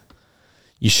eat.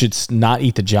 You should not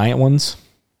eat the giant ones.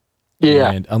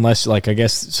 Yeah. And unless, like, I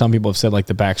guess some people have said, like,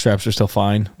 the back straps are still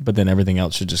fine, but then everything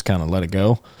else should just kind of let it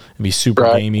go and be super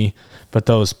gamey. But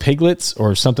those piglets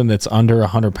or something that's under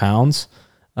 100 pounds,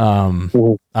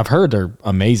 I've heard they're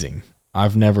amazing.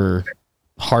 I've never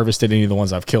harvested any of the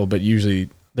ones I've killed, but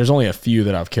usually there's only a few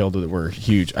that I've killed that were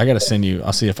huge. I got to send you,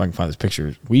 I'll see if I can find this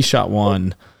picture. We shot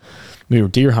one. We were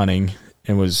deer hunting.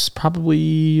 It was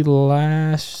probably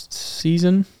last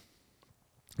deer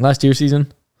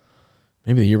season,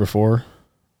 maybe the year before.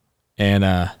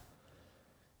 And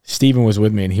Steven was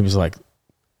with me and he was like,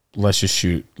 let's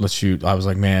shoot. I was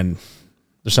like, man,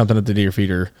 there's something at the deer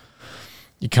feeder.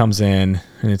 He comes in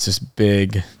and it's this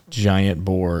big giant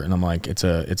boar. And I'm like, it's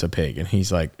a pig. And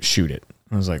he's like, shoot it.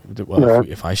 I was like, well,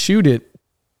 if I shoot it,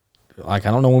 like,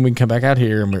 I don't know when we can come back out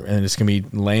here and it's going to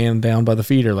be laying down by the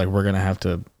feeder. Like, we're going to have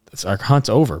to, our hunt's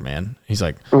over, man. He's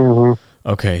like,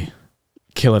 okay,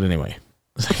 kill it anyway. I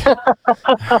was like,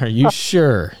 are you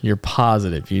sure? You're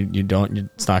positive? You don't,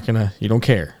 it's not going to, you don't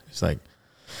care. He's like,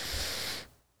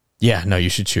 yeah, no, you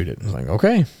should shoot it. I was like,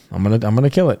 okay, I'm going to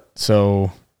kill it.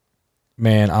 So,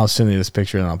 man, I'll send you this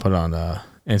picture and I'll put it on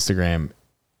Instagram.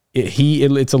 It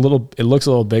looks a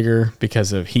little bigger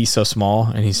because he's so small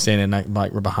and he's standing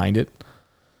like we're behind it.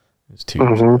 It was 2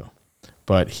 years ago,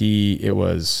 but it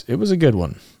was a good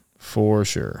one for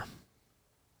sure.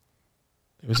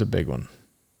 It was a big one.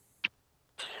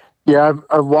 Yeah,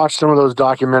 I've watched some of those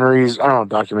documentaries. I don't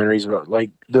know documentaries, but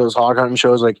like those hog hunting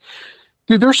shows. Like,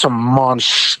 dude, there's some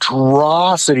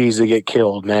monstrosities that get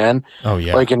killed, man. Oh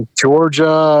yeah, like in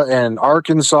Georgia and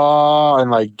Arkansas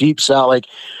and like deep south, like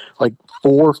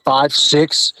 4, 5,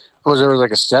 6. There was like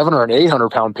a 700 or an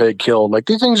 800-pound pig killed. Like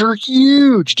these things are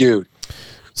huge, dude.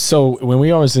 So when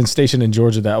we was stationed in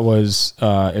Georgia, that was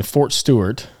at Fort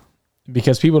Stewart,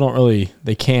 because people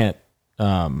they can't.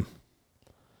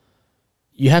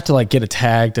 You have to like get a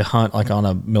tag to hunt like on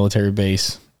a military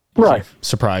base. Right.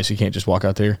 Surprise, you can't just walk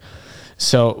out there.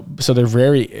 So they're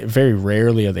very, very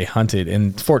rarely are they hunted.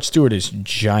 And Fort Stewart is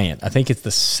giant. I think it's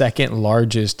the second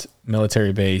largest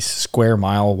military base square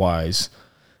mile wise,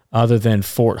 other than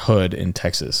Fort Hood in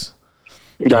Texas.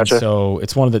 Gotcha. And so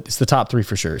it's it's the top 3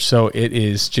 for sure. So it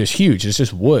is just huge. It's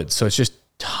just woods. So it's just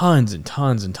tons and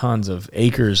tons and tons of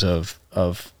acres of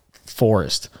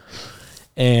forest.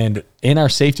 And in our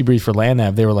safety brief for land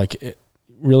nav, they were like,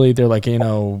 really, they're like,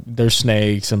 there's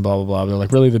snakes and blah, blah, blah. They're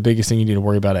like, really the biggest thing you need to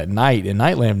worry about at night in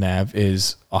night land nav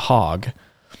is a hog.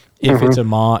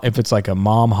 If it's like a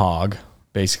mom hog,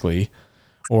 basically,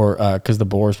 or, cause the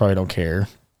boars probably don't care.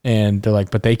 And they're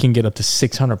like, but they can get up to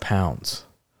 600 pounds.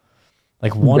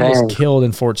 Like one was killed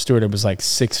in Fort Stewart. It was like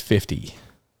 650.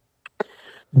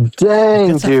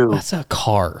 Dang, dude. That's a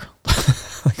car.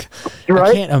 Like, right?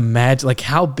 I can't imagine like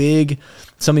how big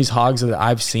some of these hogs that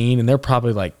I've seen, and they're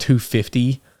probably like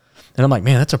 250. And I'm like,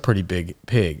 man, that's a pretty big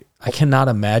pig. I cannot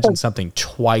imagine something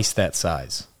twice that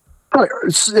size. Right.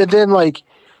 And then like,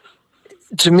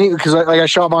 to me, because I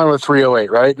shot mine with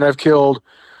 308, right? And I have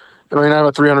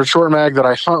a 300 short mag that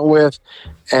I hunt with,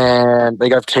 and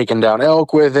like I've taken down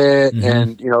elk with it,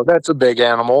 and that's a big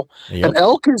animal. Yep. An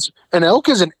elk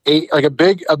is an 8, like a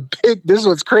big. This is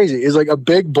what's crazy is like a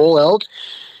big bull elk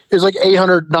is like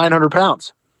 800, 900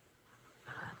 pounds,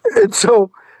 and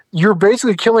so you're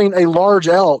basically killing a large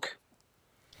elk,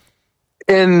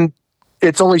 and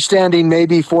it's only standing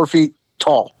maybe 4 feet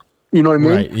tall. You know what I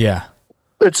mean? Right. Yeah.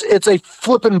 It's a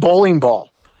flipping bowling ball.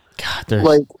 God, they're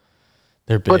big.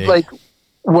 But like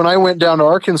when I went down to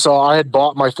Arkansas, I had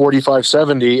bought my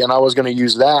 4570 and I was going to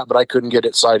use that, but I couldn't get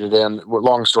it sighted in.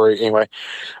 Long story anyway.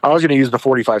 I was going to use the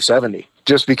 4570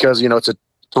 just because it's a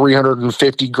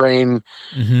 350 grain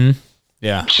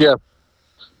chip,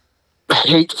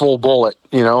 hateful bullet.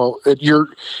 It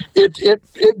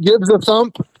gives a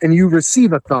thump and you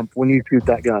receive a thump when you shoot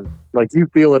that gun. Like you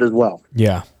feel it as well.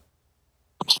 Yeah.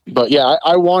 But yeah,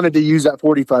 I wanted to use that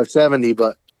 4570,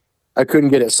 but I couldn't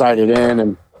get it sighted in,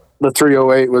 and the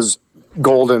 308 was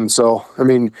golden. So, I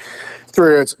mean,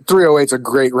 308's a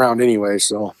great round anyway.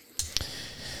 So,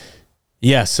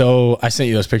 yeah. So I sent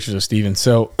you those pictures of Steven.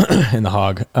 So in the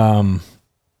hog,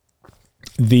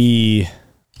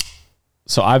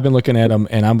 so I've been looking at them,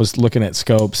 and I was looking at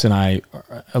scopes, and I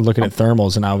looking at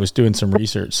thermals, and I was doing some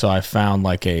research. So I found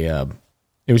like it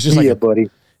was just like buddy.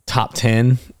 top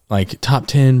 10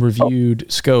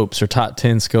 reviewed scopes or top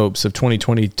 10 scopes of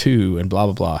 2022 and blah,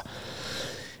 blah, blah.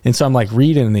 And so I'm like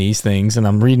reading these things and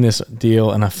I'm reading this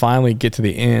deal and I finally get to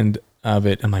the end of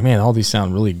it. I'm like, man, all these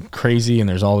sound really crazy. And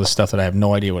there's all this stuff that I have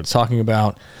no idea what it's talking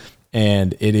about.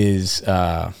 And it is,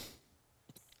 the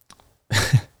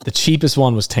cheapest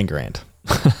one was 10 grand.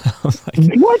 I was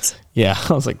like, what? Yeah.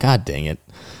 I was like, God dang it.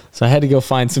 So I had to go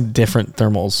find some different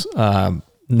thermals.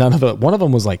 One of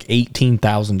them was like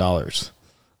 $18,000.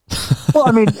 Well,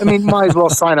 I mean, might as well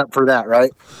sign up for that, right?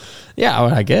 Yeah,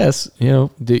 I guess,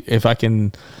 if I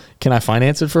can I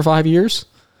finance it for 5 years?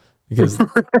 Because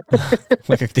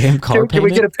like a damn car payment. Can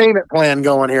we get a payment plan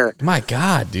going here? My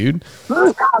God, dude.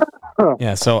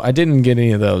 Yeah. So I didn't get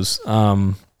any of those.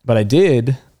 But I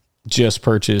did just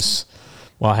purchase,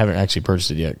 well, I haven't actually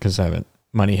purchased it yet because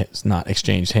money has not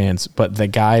exchanged hands, but the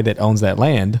guy that owns that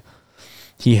land,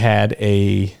 he had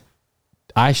I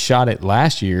shot it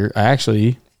last year. I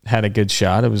actually had a good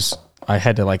shot. I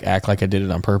had to like act like I did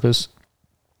it on purpose.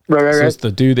 Right. So it's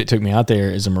the dude that took me out there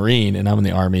is a Marine and I'm in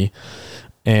the Army,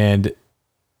 and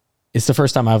it's the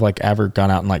first time I've like ever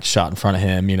gone out and like shot in front of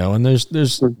him,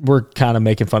 and we're kind of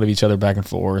making fun of each other back and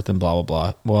forth and blah, blah,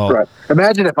 blah. Well, right.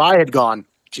 Imagine if I had gone,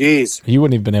 jeez, you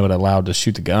wouldn't have been able to allowed to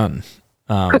shoot the gun.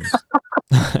 I'm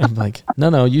like,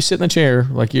 no, you sit in the chair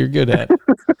like you're good at.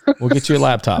 We'll get you a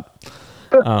laptop.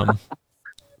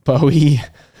 But we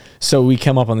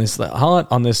come up on this hunt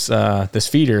on this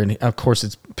feeder, and of course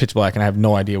it's pitch black, and I have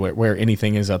no idea where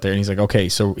anything is out there. And he's like, okay,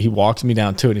 so he walks me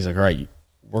down to it. And he's like, all right,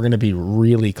 we're gonna be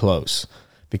really close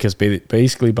because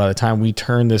basically by the time we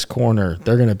turn this corner,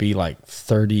 they're gonna be like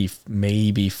 30,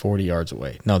 maybe 40 yards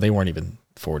away. No, they weren't even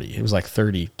 40. It was like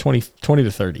 30, 20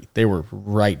 to 30. They were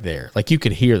right there, like you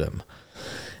could hear them.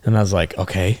 And I was like,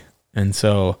 okay. And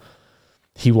so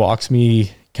he walks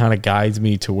me, kind of guides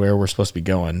me to where we're supposed to be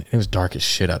going. It was dark as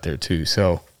shit out there too.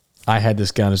 So I had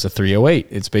this gun as a 308.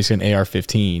 It's basically an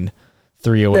AR-15,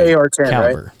 308 AR-10,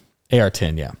 caliber. Right?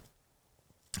 AR-10, yeah.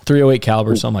 308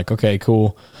 caliber. So I'm like, okay,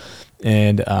 cool.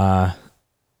 And I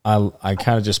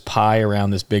kind of just pie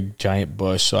around this big giant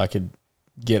bush so I could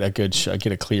get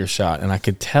a clear shot. And I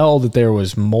could tell that there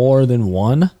was more than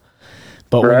one.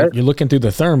 But when you're looking through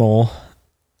the thermal,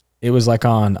 it was like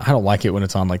I don't like it when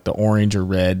it's on like the orange or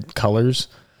red colors.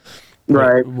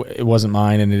 Right. it wasn't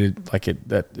mine, and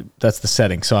that's the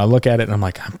setting. So I look at it and I'm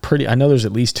like, I know there's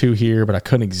at least 2 here, but I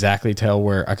couldn't exactly tell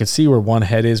where. I could see where one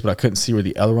head is, but I couldn't see where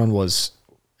the other one was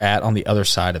at on the other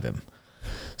side of him.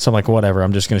 So I'm like, whatever,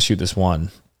 I'm just going to shoot this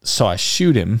one. So I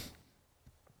shoot him,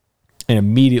 and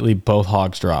immediately both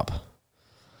hogs drop.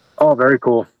 Oh, very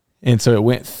cool. And so it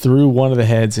went through one of the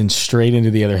heads and straight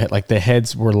into the other head. Like the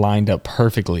heads were lined up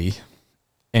perfectly.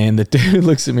 And the dude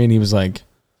looks at me and he was like,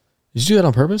 "Did you do that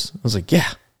on purpose?" I was like,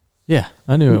 yeah,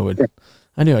 I knew I would.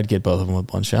 I knew I'd get both of them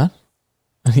with one shot.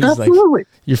 And he's Absolutely. like,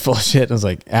 "You're full of shit." And I was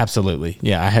like, "Absolutely.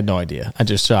 Yeah, I had no idea. I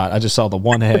just saw the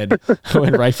one head. I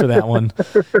went right for that one.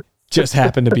 Just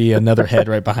happened to be another head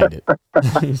right behind it."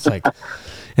 He's like,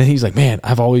 "Man,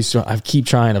 I keep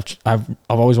trying. I've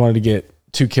always wanted to get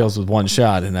 2 kills with one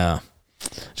shot, and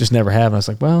just never have." And I was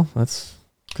like, "Well, that's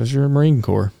because you're a Marine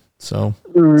Corps. So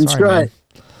That's sorry, right. man."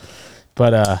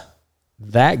 But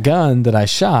that gun that I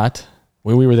shot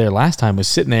when we were there last time was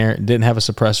sitting there, didn't have a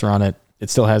suppressor on it. It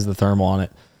still has the thermal on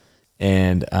it.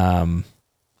 And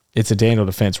it's a Daniel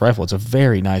Defense rifle. It's a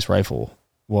very nice rifle.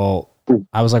 Well,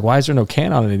 I was like, "Why is there no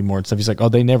can on it anymore?" And stuff. He's like, "Oh,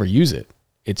 they never use it.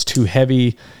 It's too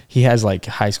heavy." He has like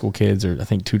high school kids, or I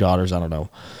think 2 daughters. I don't know.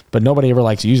 But nobody ever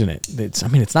likes using it.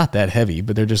 It's not that heavy,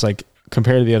 but they're just like,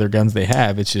 compared to the other guns they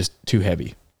have, it's just too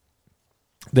heavy.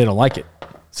 They don't like it.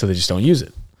 So they just don't use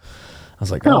it. I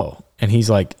was like, "Oh." And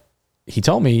he's like, he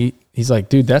told me, he's like,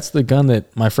 "Dude, that's the gun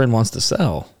that my friend wants to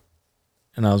sell."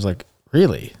 And I was like,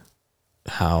 "Really?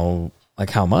 How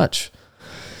much?"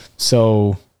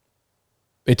 So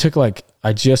it took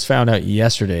I just found out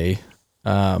yesterday,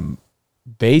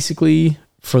 basically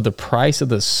for the price of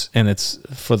this, and it's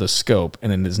for the scope,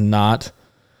 and it is not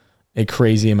a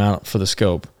crazy amount for the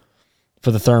scope, for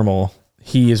the thermal.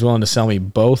 He is willing to sell me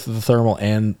both the thermal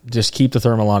and just keep the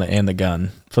thermal on it and the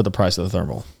gun for the price of the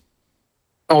thermal.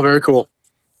 Oh, very cool.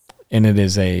 And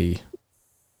it's an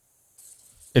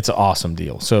awesome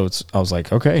deal. So I was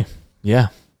like, okay, yeah,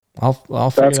 I'll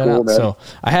figure that out. Man. So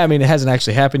it hasn't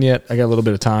actually happened yet. I got a little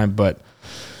bit of time, but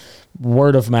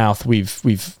word of mouth,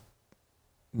 it's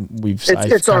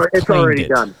already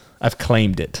done. I've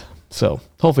claimed it. So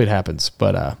hopefully it happens,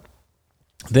 but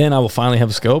then I will finally have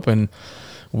a scope, and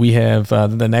we have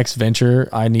the next venture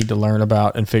I need to learn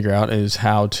about and figure out is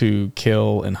how to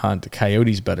kill and hunt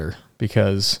coyotes better,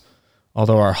 because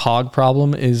although our hog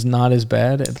problem is not as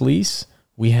bad, at least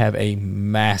we have a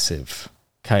massive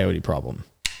coyote problem.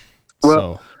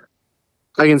 Well,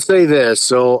 I can say this.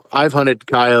 So I've hunted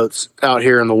coyotes out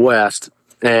here in the West,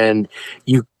 and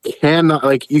you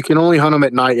cannot, you can only hunt them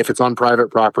at night if it's on private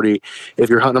property. If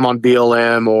you're hunting them on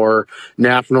BLM or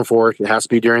national forest, it has to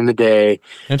be during the day.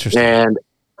 Interesting. And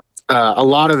a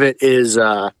lot of it is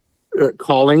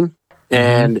calling,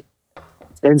 and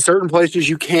in certain places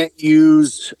you can't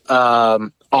use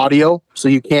audio, so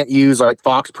you can't use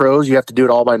Fox Pros. You have to do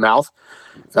it all by mouth.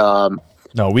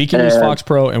 No, we can use Fox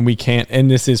Pro, and we can't.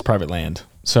 And this is private land,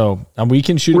 so we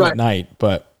can shoot them at night.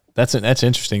 But that's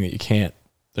interesting that you can't.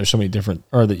 There's so many different,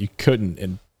 or that you couldn't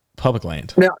in public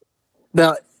land.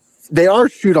 Now they are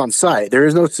shoot on site. There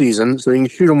is no season, so you can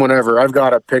shoot them whenever. I've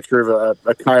got a picture of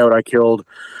a coyote I killed.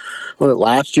 Was it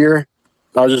last year?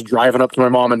 I was just driving up to my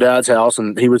mom and dad's house,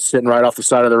 and he was sitting right off the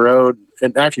side of the road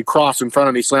and actually crossed in front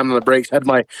of me, slammed on the brakes, had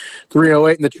my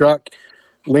 308 in the truck,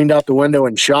 leaned out the window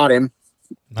and shot him.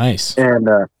 Nice. And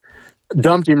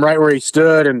dumped him right where he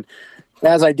stood. And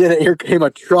as I did it, here came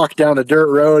a truck down the dirt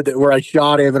road where I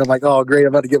shot him. And I'm like, "Oh, great. I'm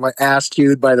about to get my ass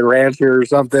chewed by the rancher or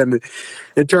something."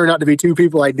 It turned out to be 2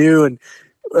 people I knew. And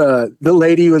the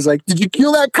lady was like, "Did you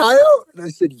kill that coyote?" And I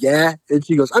said, "Yeah." And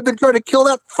she goes, "I've been trying to kill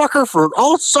that fucker for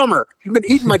all summer. You've been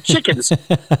eating my chickens."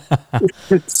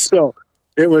 So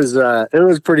it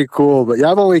was pretty cool. But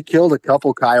yeah, I've only killed a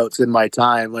couple coyotes in my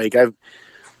time.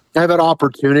 I've had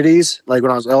opportunities, like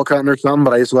when I was elk hunting or something,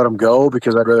 but I just let them go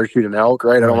because I'd rather shoot an elk,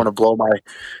 right? I don't want to blow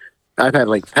I've had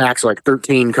packs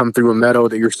 13 come through a meadow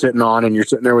that you're sitting on, and you're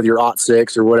sitting there with your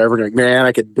 .6 or whatever. And man,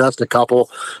 I could dust a couple,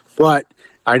 but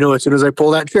I know as soon as I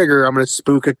pull that trigger, I'm going to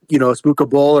spook a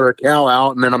bull or a cow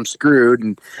out, and then I'm screwed.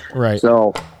 And right.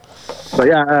 So, but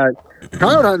yeah,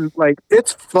 coyote hunting,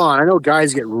 it's fun. I know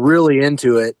guys get really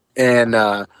into it, and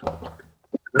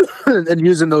and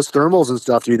using those thermals and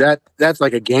stuff, dude, that's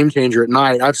like a game changer at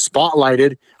night. I've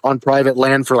spotlighted on private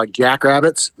land for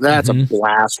jackrabbits. That's a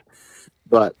blast.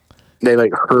 But they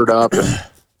herd up. And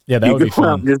yeah, that would be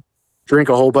fun. Just drink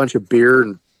a whole bunch of beer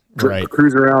and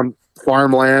cruise around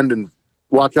farmland and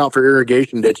watch out for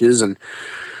irrigation ditches.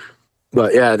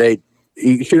 But yeah,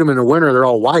 you shoot them in the winter, they're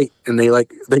all white, and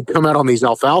they come out on these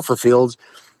alfalfa fields.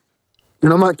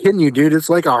 And I'm not kidding you, dude. It's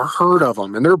like a herd of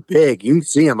them, and they're big. You can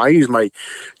see them. I use my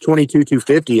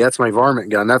 22-250. That's my varmint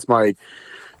gun. That's my.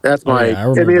 Oh yeah, I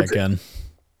remember that gun.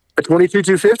 A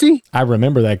 22-250. I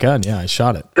remember that gun. Yeah, I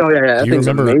shot it. Oh yeah, that thing's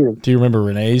amazing. Do you remember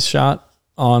Renee's shot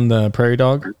on the prairie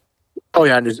dog? Oh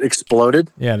yeah, and it exploded.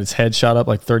 Yeah, and its head shot up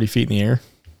like 30 feet in the air.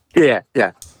 Yeah,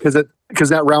 because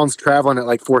that round's traveling at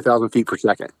like 4,000 feet per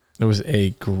second. It was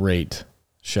a great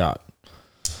shot.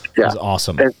 Yeah, it was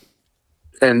awesome.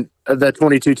 And that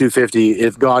 22-250,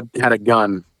 if God had a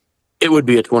gun, it would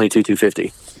be a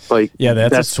 22-250. Like, yeah,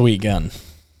 that's a sweet gun.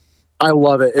 I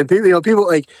love it. And people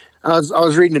like, I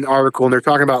was reading an article and they're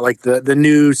talking about like the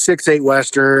new 6.8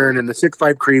 Western and the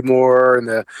 6.5 Creedmoor and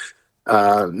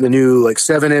the new like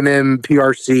 7mm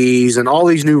PRCs and all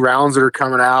these new rounds that are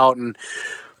coming out,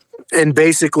 and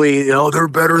basically, they're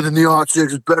better than the .6,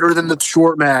 it's better than the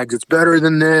short mags, it's better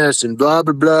than this, and blah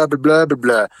blah blah blah blah blah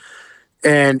blah.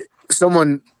 And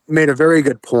someone made a very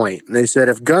good point. And they said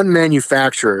if gun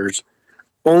manufacturers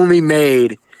only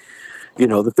made, the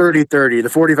 30-30, the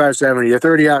 45-70, the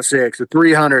 30-06, the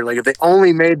 300, like if they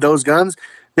only made those guns,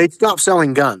 they'd stop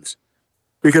selling guns,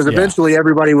 because eventually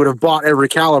everybody would have bought every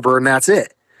caliber and that's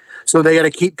it. So they got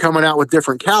to keep coming out with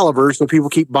different calibers so people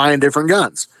keep buying different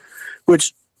guns,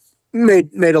 which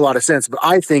made a lot of sense. But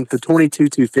I think the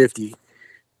 22-250,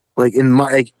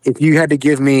 if you had to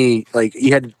give me, like,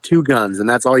 you had two guns and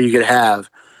that's all you could have,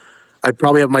 I'd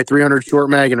probably have my 300 short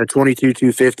mag and a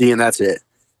 22-250 and that's it.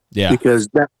 Yeah. Because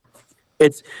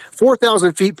it's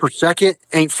 4,000 feet per second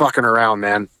ain't fucking around,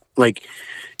 man. Like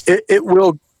that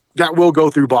will go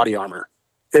through body armor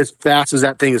as fast as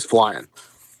that thing is flying.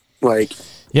 Like,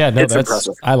 yeah, no, it's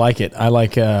impressive. I like it.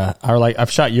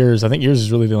 I've shot yours. I think yours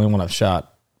is really the only one I've shot.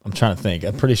 I'm trying to think.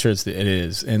 I'm pretty sure it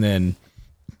is. And then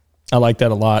I like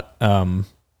that a lot.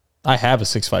 I have a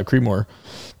 6.5 Creedmoor,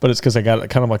 but it's because I got it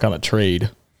kind of like on a trade.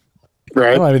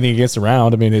 Right. I don't have anything against the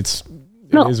round. I mean, it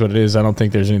is what it is. I don't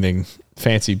think there's anything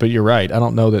fancy, but you're right. I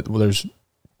don't know that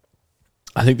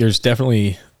I think there's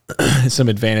definitely some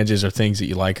advantages or things that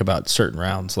you like about certain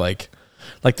rounds, like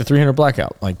the 300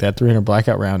 Blackout. Like that 300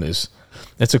 Blackout round it's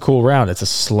a cool round. It's a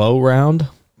slow round,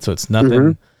 so it's nothing.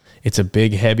 Mm-hmm. It's a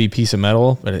big, heavy piece of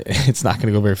metal, but it's not going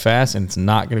to go very fast, and it's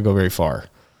not going to go very far.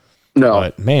 No.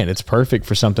 But, man, it's perfect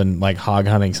for something like hog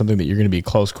hunting, something that you're going to be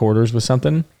close quarters with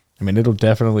something. I mean, it'll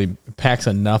definitely packs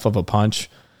enough of a punch,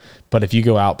 but if you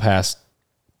go out past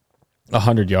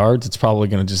 100 yards, it's probably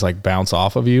going to just, like, bounce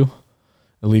off of you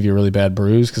and leave you a really bad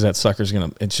bruise, because that sucker's going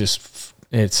to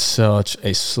 – it's such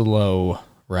a slow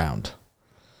round.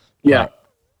 Yeah. But,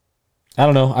 I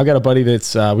don't know. I've got a buddy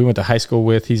that's we went to high school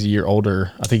with. He's a year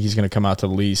older. I think he's going to come out to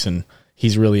the lease, and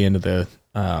he's really into the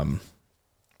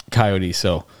coyote.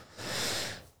 So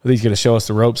I think he's going to show us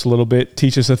the ropes a little bit,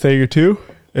 teach us a thing or two.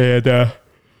 And but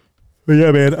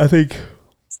yeah, man, I think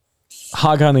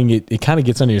hog hunting, it kind of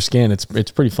gets under your skin. It's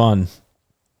pretty fun,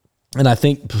 and I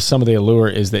think some of the allure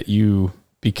is that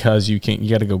because you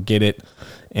got to go get it,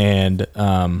 and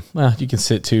you can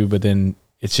sit too, but then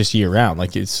it's just year round.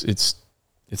 Like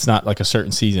it's not like a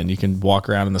certain season. You can walk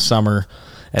around in the summer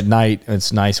at night.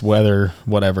 It's nice weather,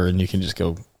 whatever, and you can just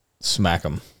go smack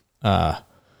them.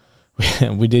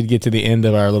 We did get to the end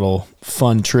of our little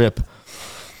fun trip,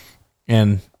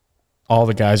 and all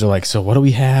the guys are like, "So what do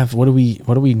we have? What do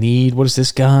we need? What is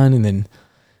this gun?" And then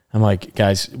I'm like,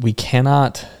 "Guys,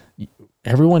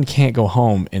 everyone can't go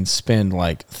home and spend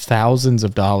like thousands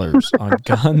of dollars on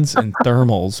guns and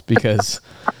thermals, because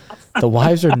the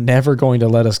wives are never going to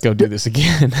let us go do this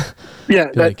again." Yeah,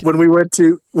 when we went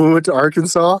to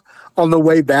Arkansas, on the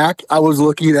way back, I was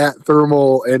looking at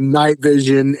thermal and night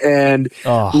vision and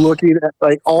looking at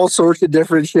like all sorts of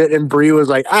different shit, and Bree was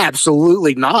like,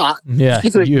 "Absolutely not." Yeah,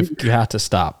 you've got to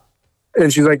stop.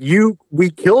 And she's like, "We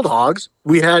killed hogs.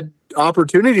 We had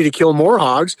opportunity to kill more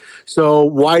hogs. So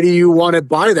why do you want to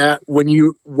buy that when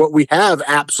what we have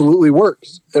absolutely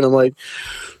works?" And I'm like,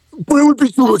 "But it would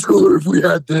be so much cooler if we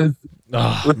had this."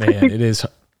 Oh man, it is.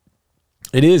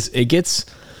 It gets.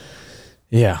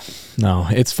 Yeah, no,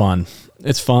 it's fun.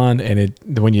 It's fun, and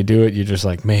when you do it, you're just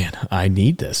like, man, I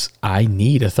need this. I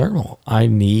need a thermal.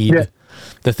 The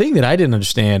thing that I didn't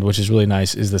understand, which is really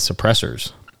nice, is the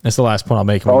suppressors. That's the last point I'll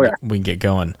make. We can get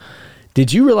going.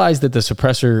 Did you realize that the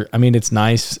suppressor? I mean, it's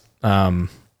nice.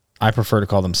 I prefer to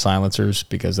call them silencers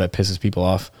because that pisses people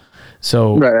off.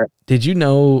 So, Did you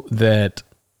know that?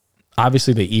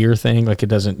 Obviously, the ear thing, like you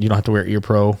don't have to wear ear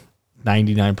pro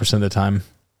 99% of the time,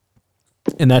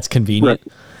 and that's convenient.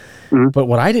 Right. Mm-hmm. But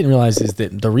what I didn't realize is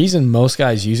that the reason most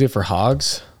guys use it for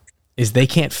hogs is they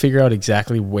can't figure out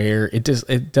exactly where it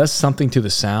does something to the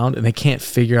sound, and they can't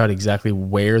figure out exactly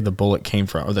where the bullet came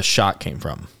from or the shot came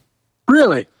from.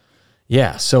 Really?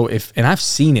 Yeah. So and I've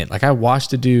seen it. Like I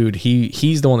watched a dude.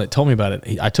 He's the one that told me about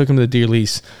it. I took him to the deer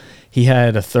lease. He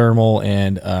had a thermal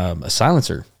and a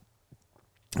silencer,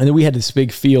 and then we had this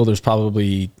big field. There's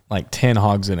probably like 10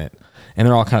 hogs in it, and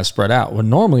they're all kind of spread out. Well,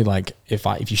 normally, like if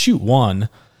you shoot one,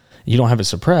 you don't have it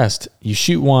suppressed. You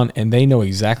shoot one, and they know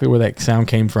exactly where that sound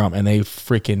came from, and they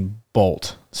freaking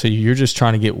bolt. So you're just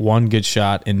trying to get one good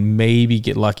shot and maybe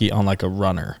get lucky on like a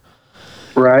runner.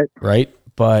 Right.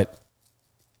 But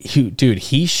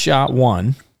he shot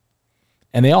one,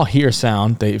 and they all hear a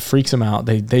sound. They freaks them out.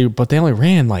 But they only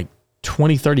ran like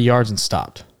 20, 30 yards and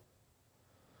stopped.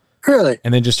 Really?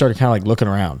 And then just started kind of like looking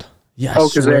around. Yeah.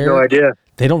 Because they have no idea.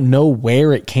 They don't know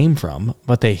where it came from,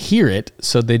 but they hear it.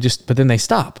 So but then they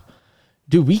stop.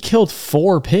 Dude, we killed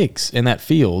 4 pigs in that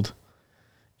field.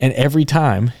 And every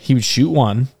time he would shoot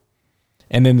one,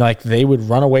 and then like they would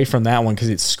run away from that one because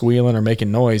it's squealing or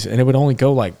making noise, and it would only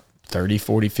go like 30,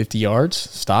 40, 50 yards,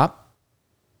 stop,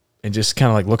 and just kind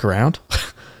of like look around.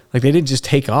 Like they didn't just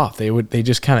take off. They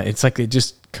just kind of, it's like it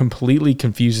just completely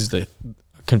confuses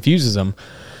them,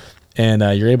 and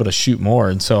you're able to shoot more.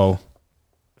 And so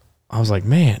I was like,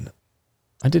 man,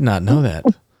 I did not know that.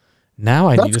 Now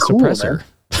I need a suppressor.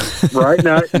 Right.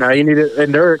 Now you need it,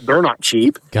 and they're not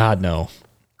cheap. God, no.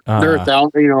 They're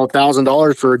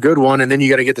 $1,000 for a good one, and then you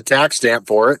got to get the tax stamp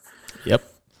for it. Yep.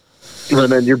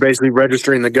 And then you're basically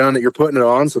registering the gun that you're putting it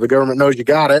on, so the government knows you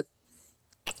got it.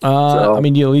 I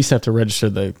mean, you at least have to register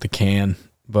the can,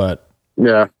 but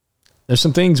yeah, there's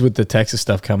some things with the Texas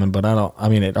stuff coming, but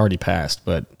it already passed,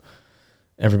 but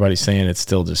everybody's saying it's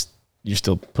still you're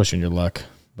still pushing your luck,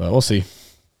 but we'll see.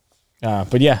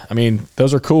 But yeah, I mean,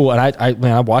 those are cool. And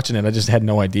I'm watching it. I just had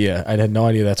no idea. I had no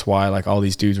idea that's why like all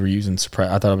these dudes were using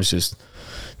suppress. I thought it was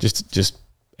just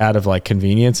out of like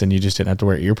convenience, and you just didn't have to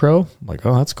wear ear pro. I'm like,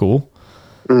 oh, that's cool.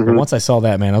 Mm-hmm. But once I saw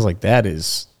that, man, I was like,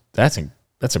 that's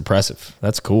impressive.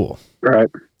 That's cool. Right.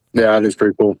 Yeah, it is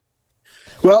pretty cool.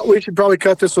 Well, we should probably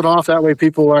cut this one off. That way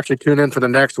people will actually tune in for the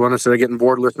next one instead of getting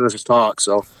bored listening to us talk.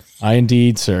 So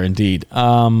indeed, sir. Indeed.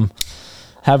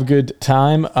 Have a good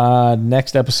time.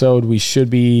 Next episode, we should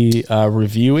be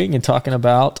reviewing and talking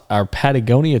about our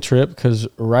Patagonia trip, because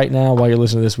right now, while you're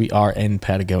listening to this, we are in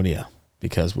Patagonia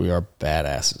because we are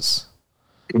badasses.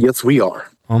 Yes, we are.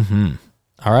 Mm-hmm.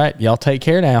 All right. Y'all take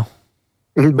care now.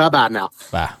 Bye-bye now.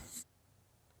 Bye.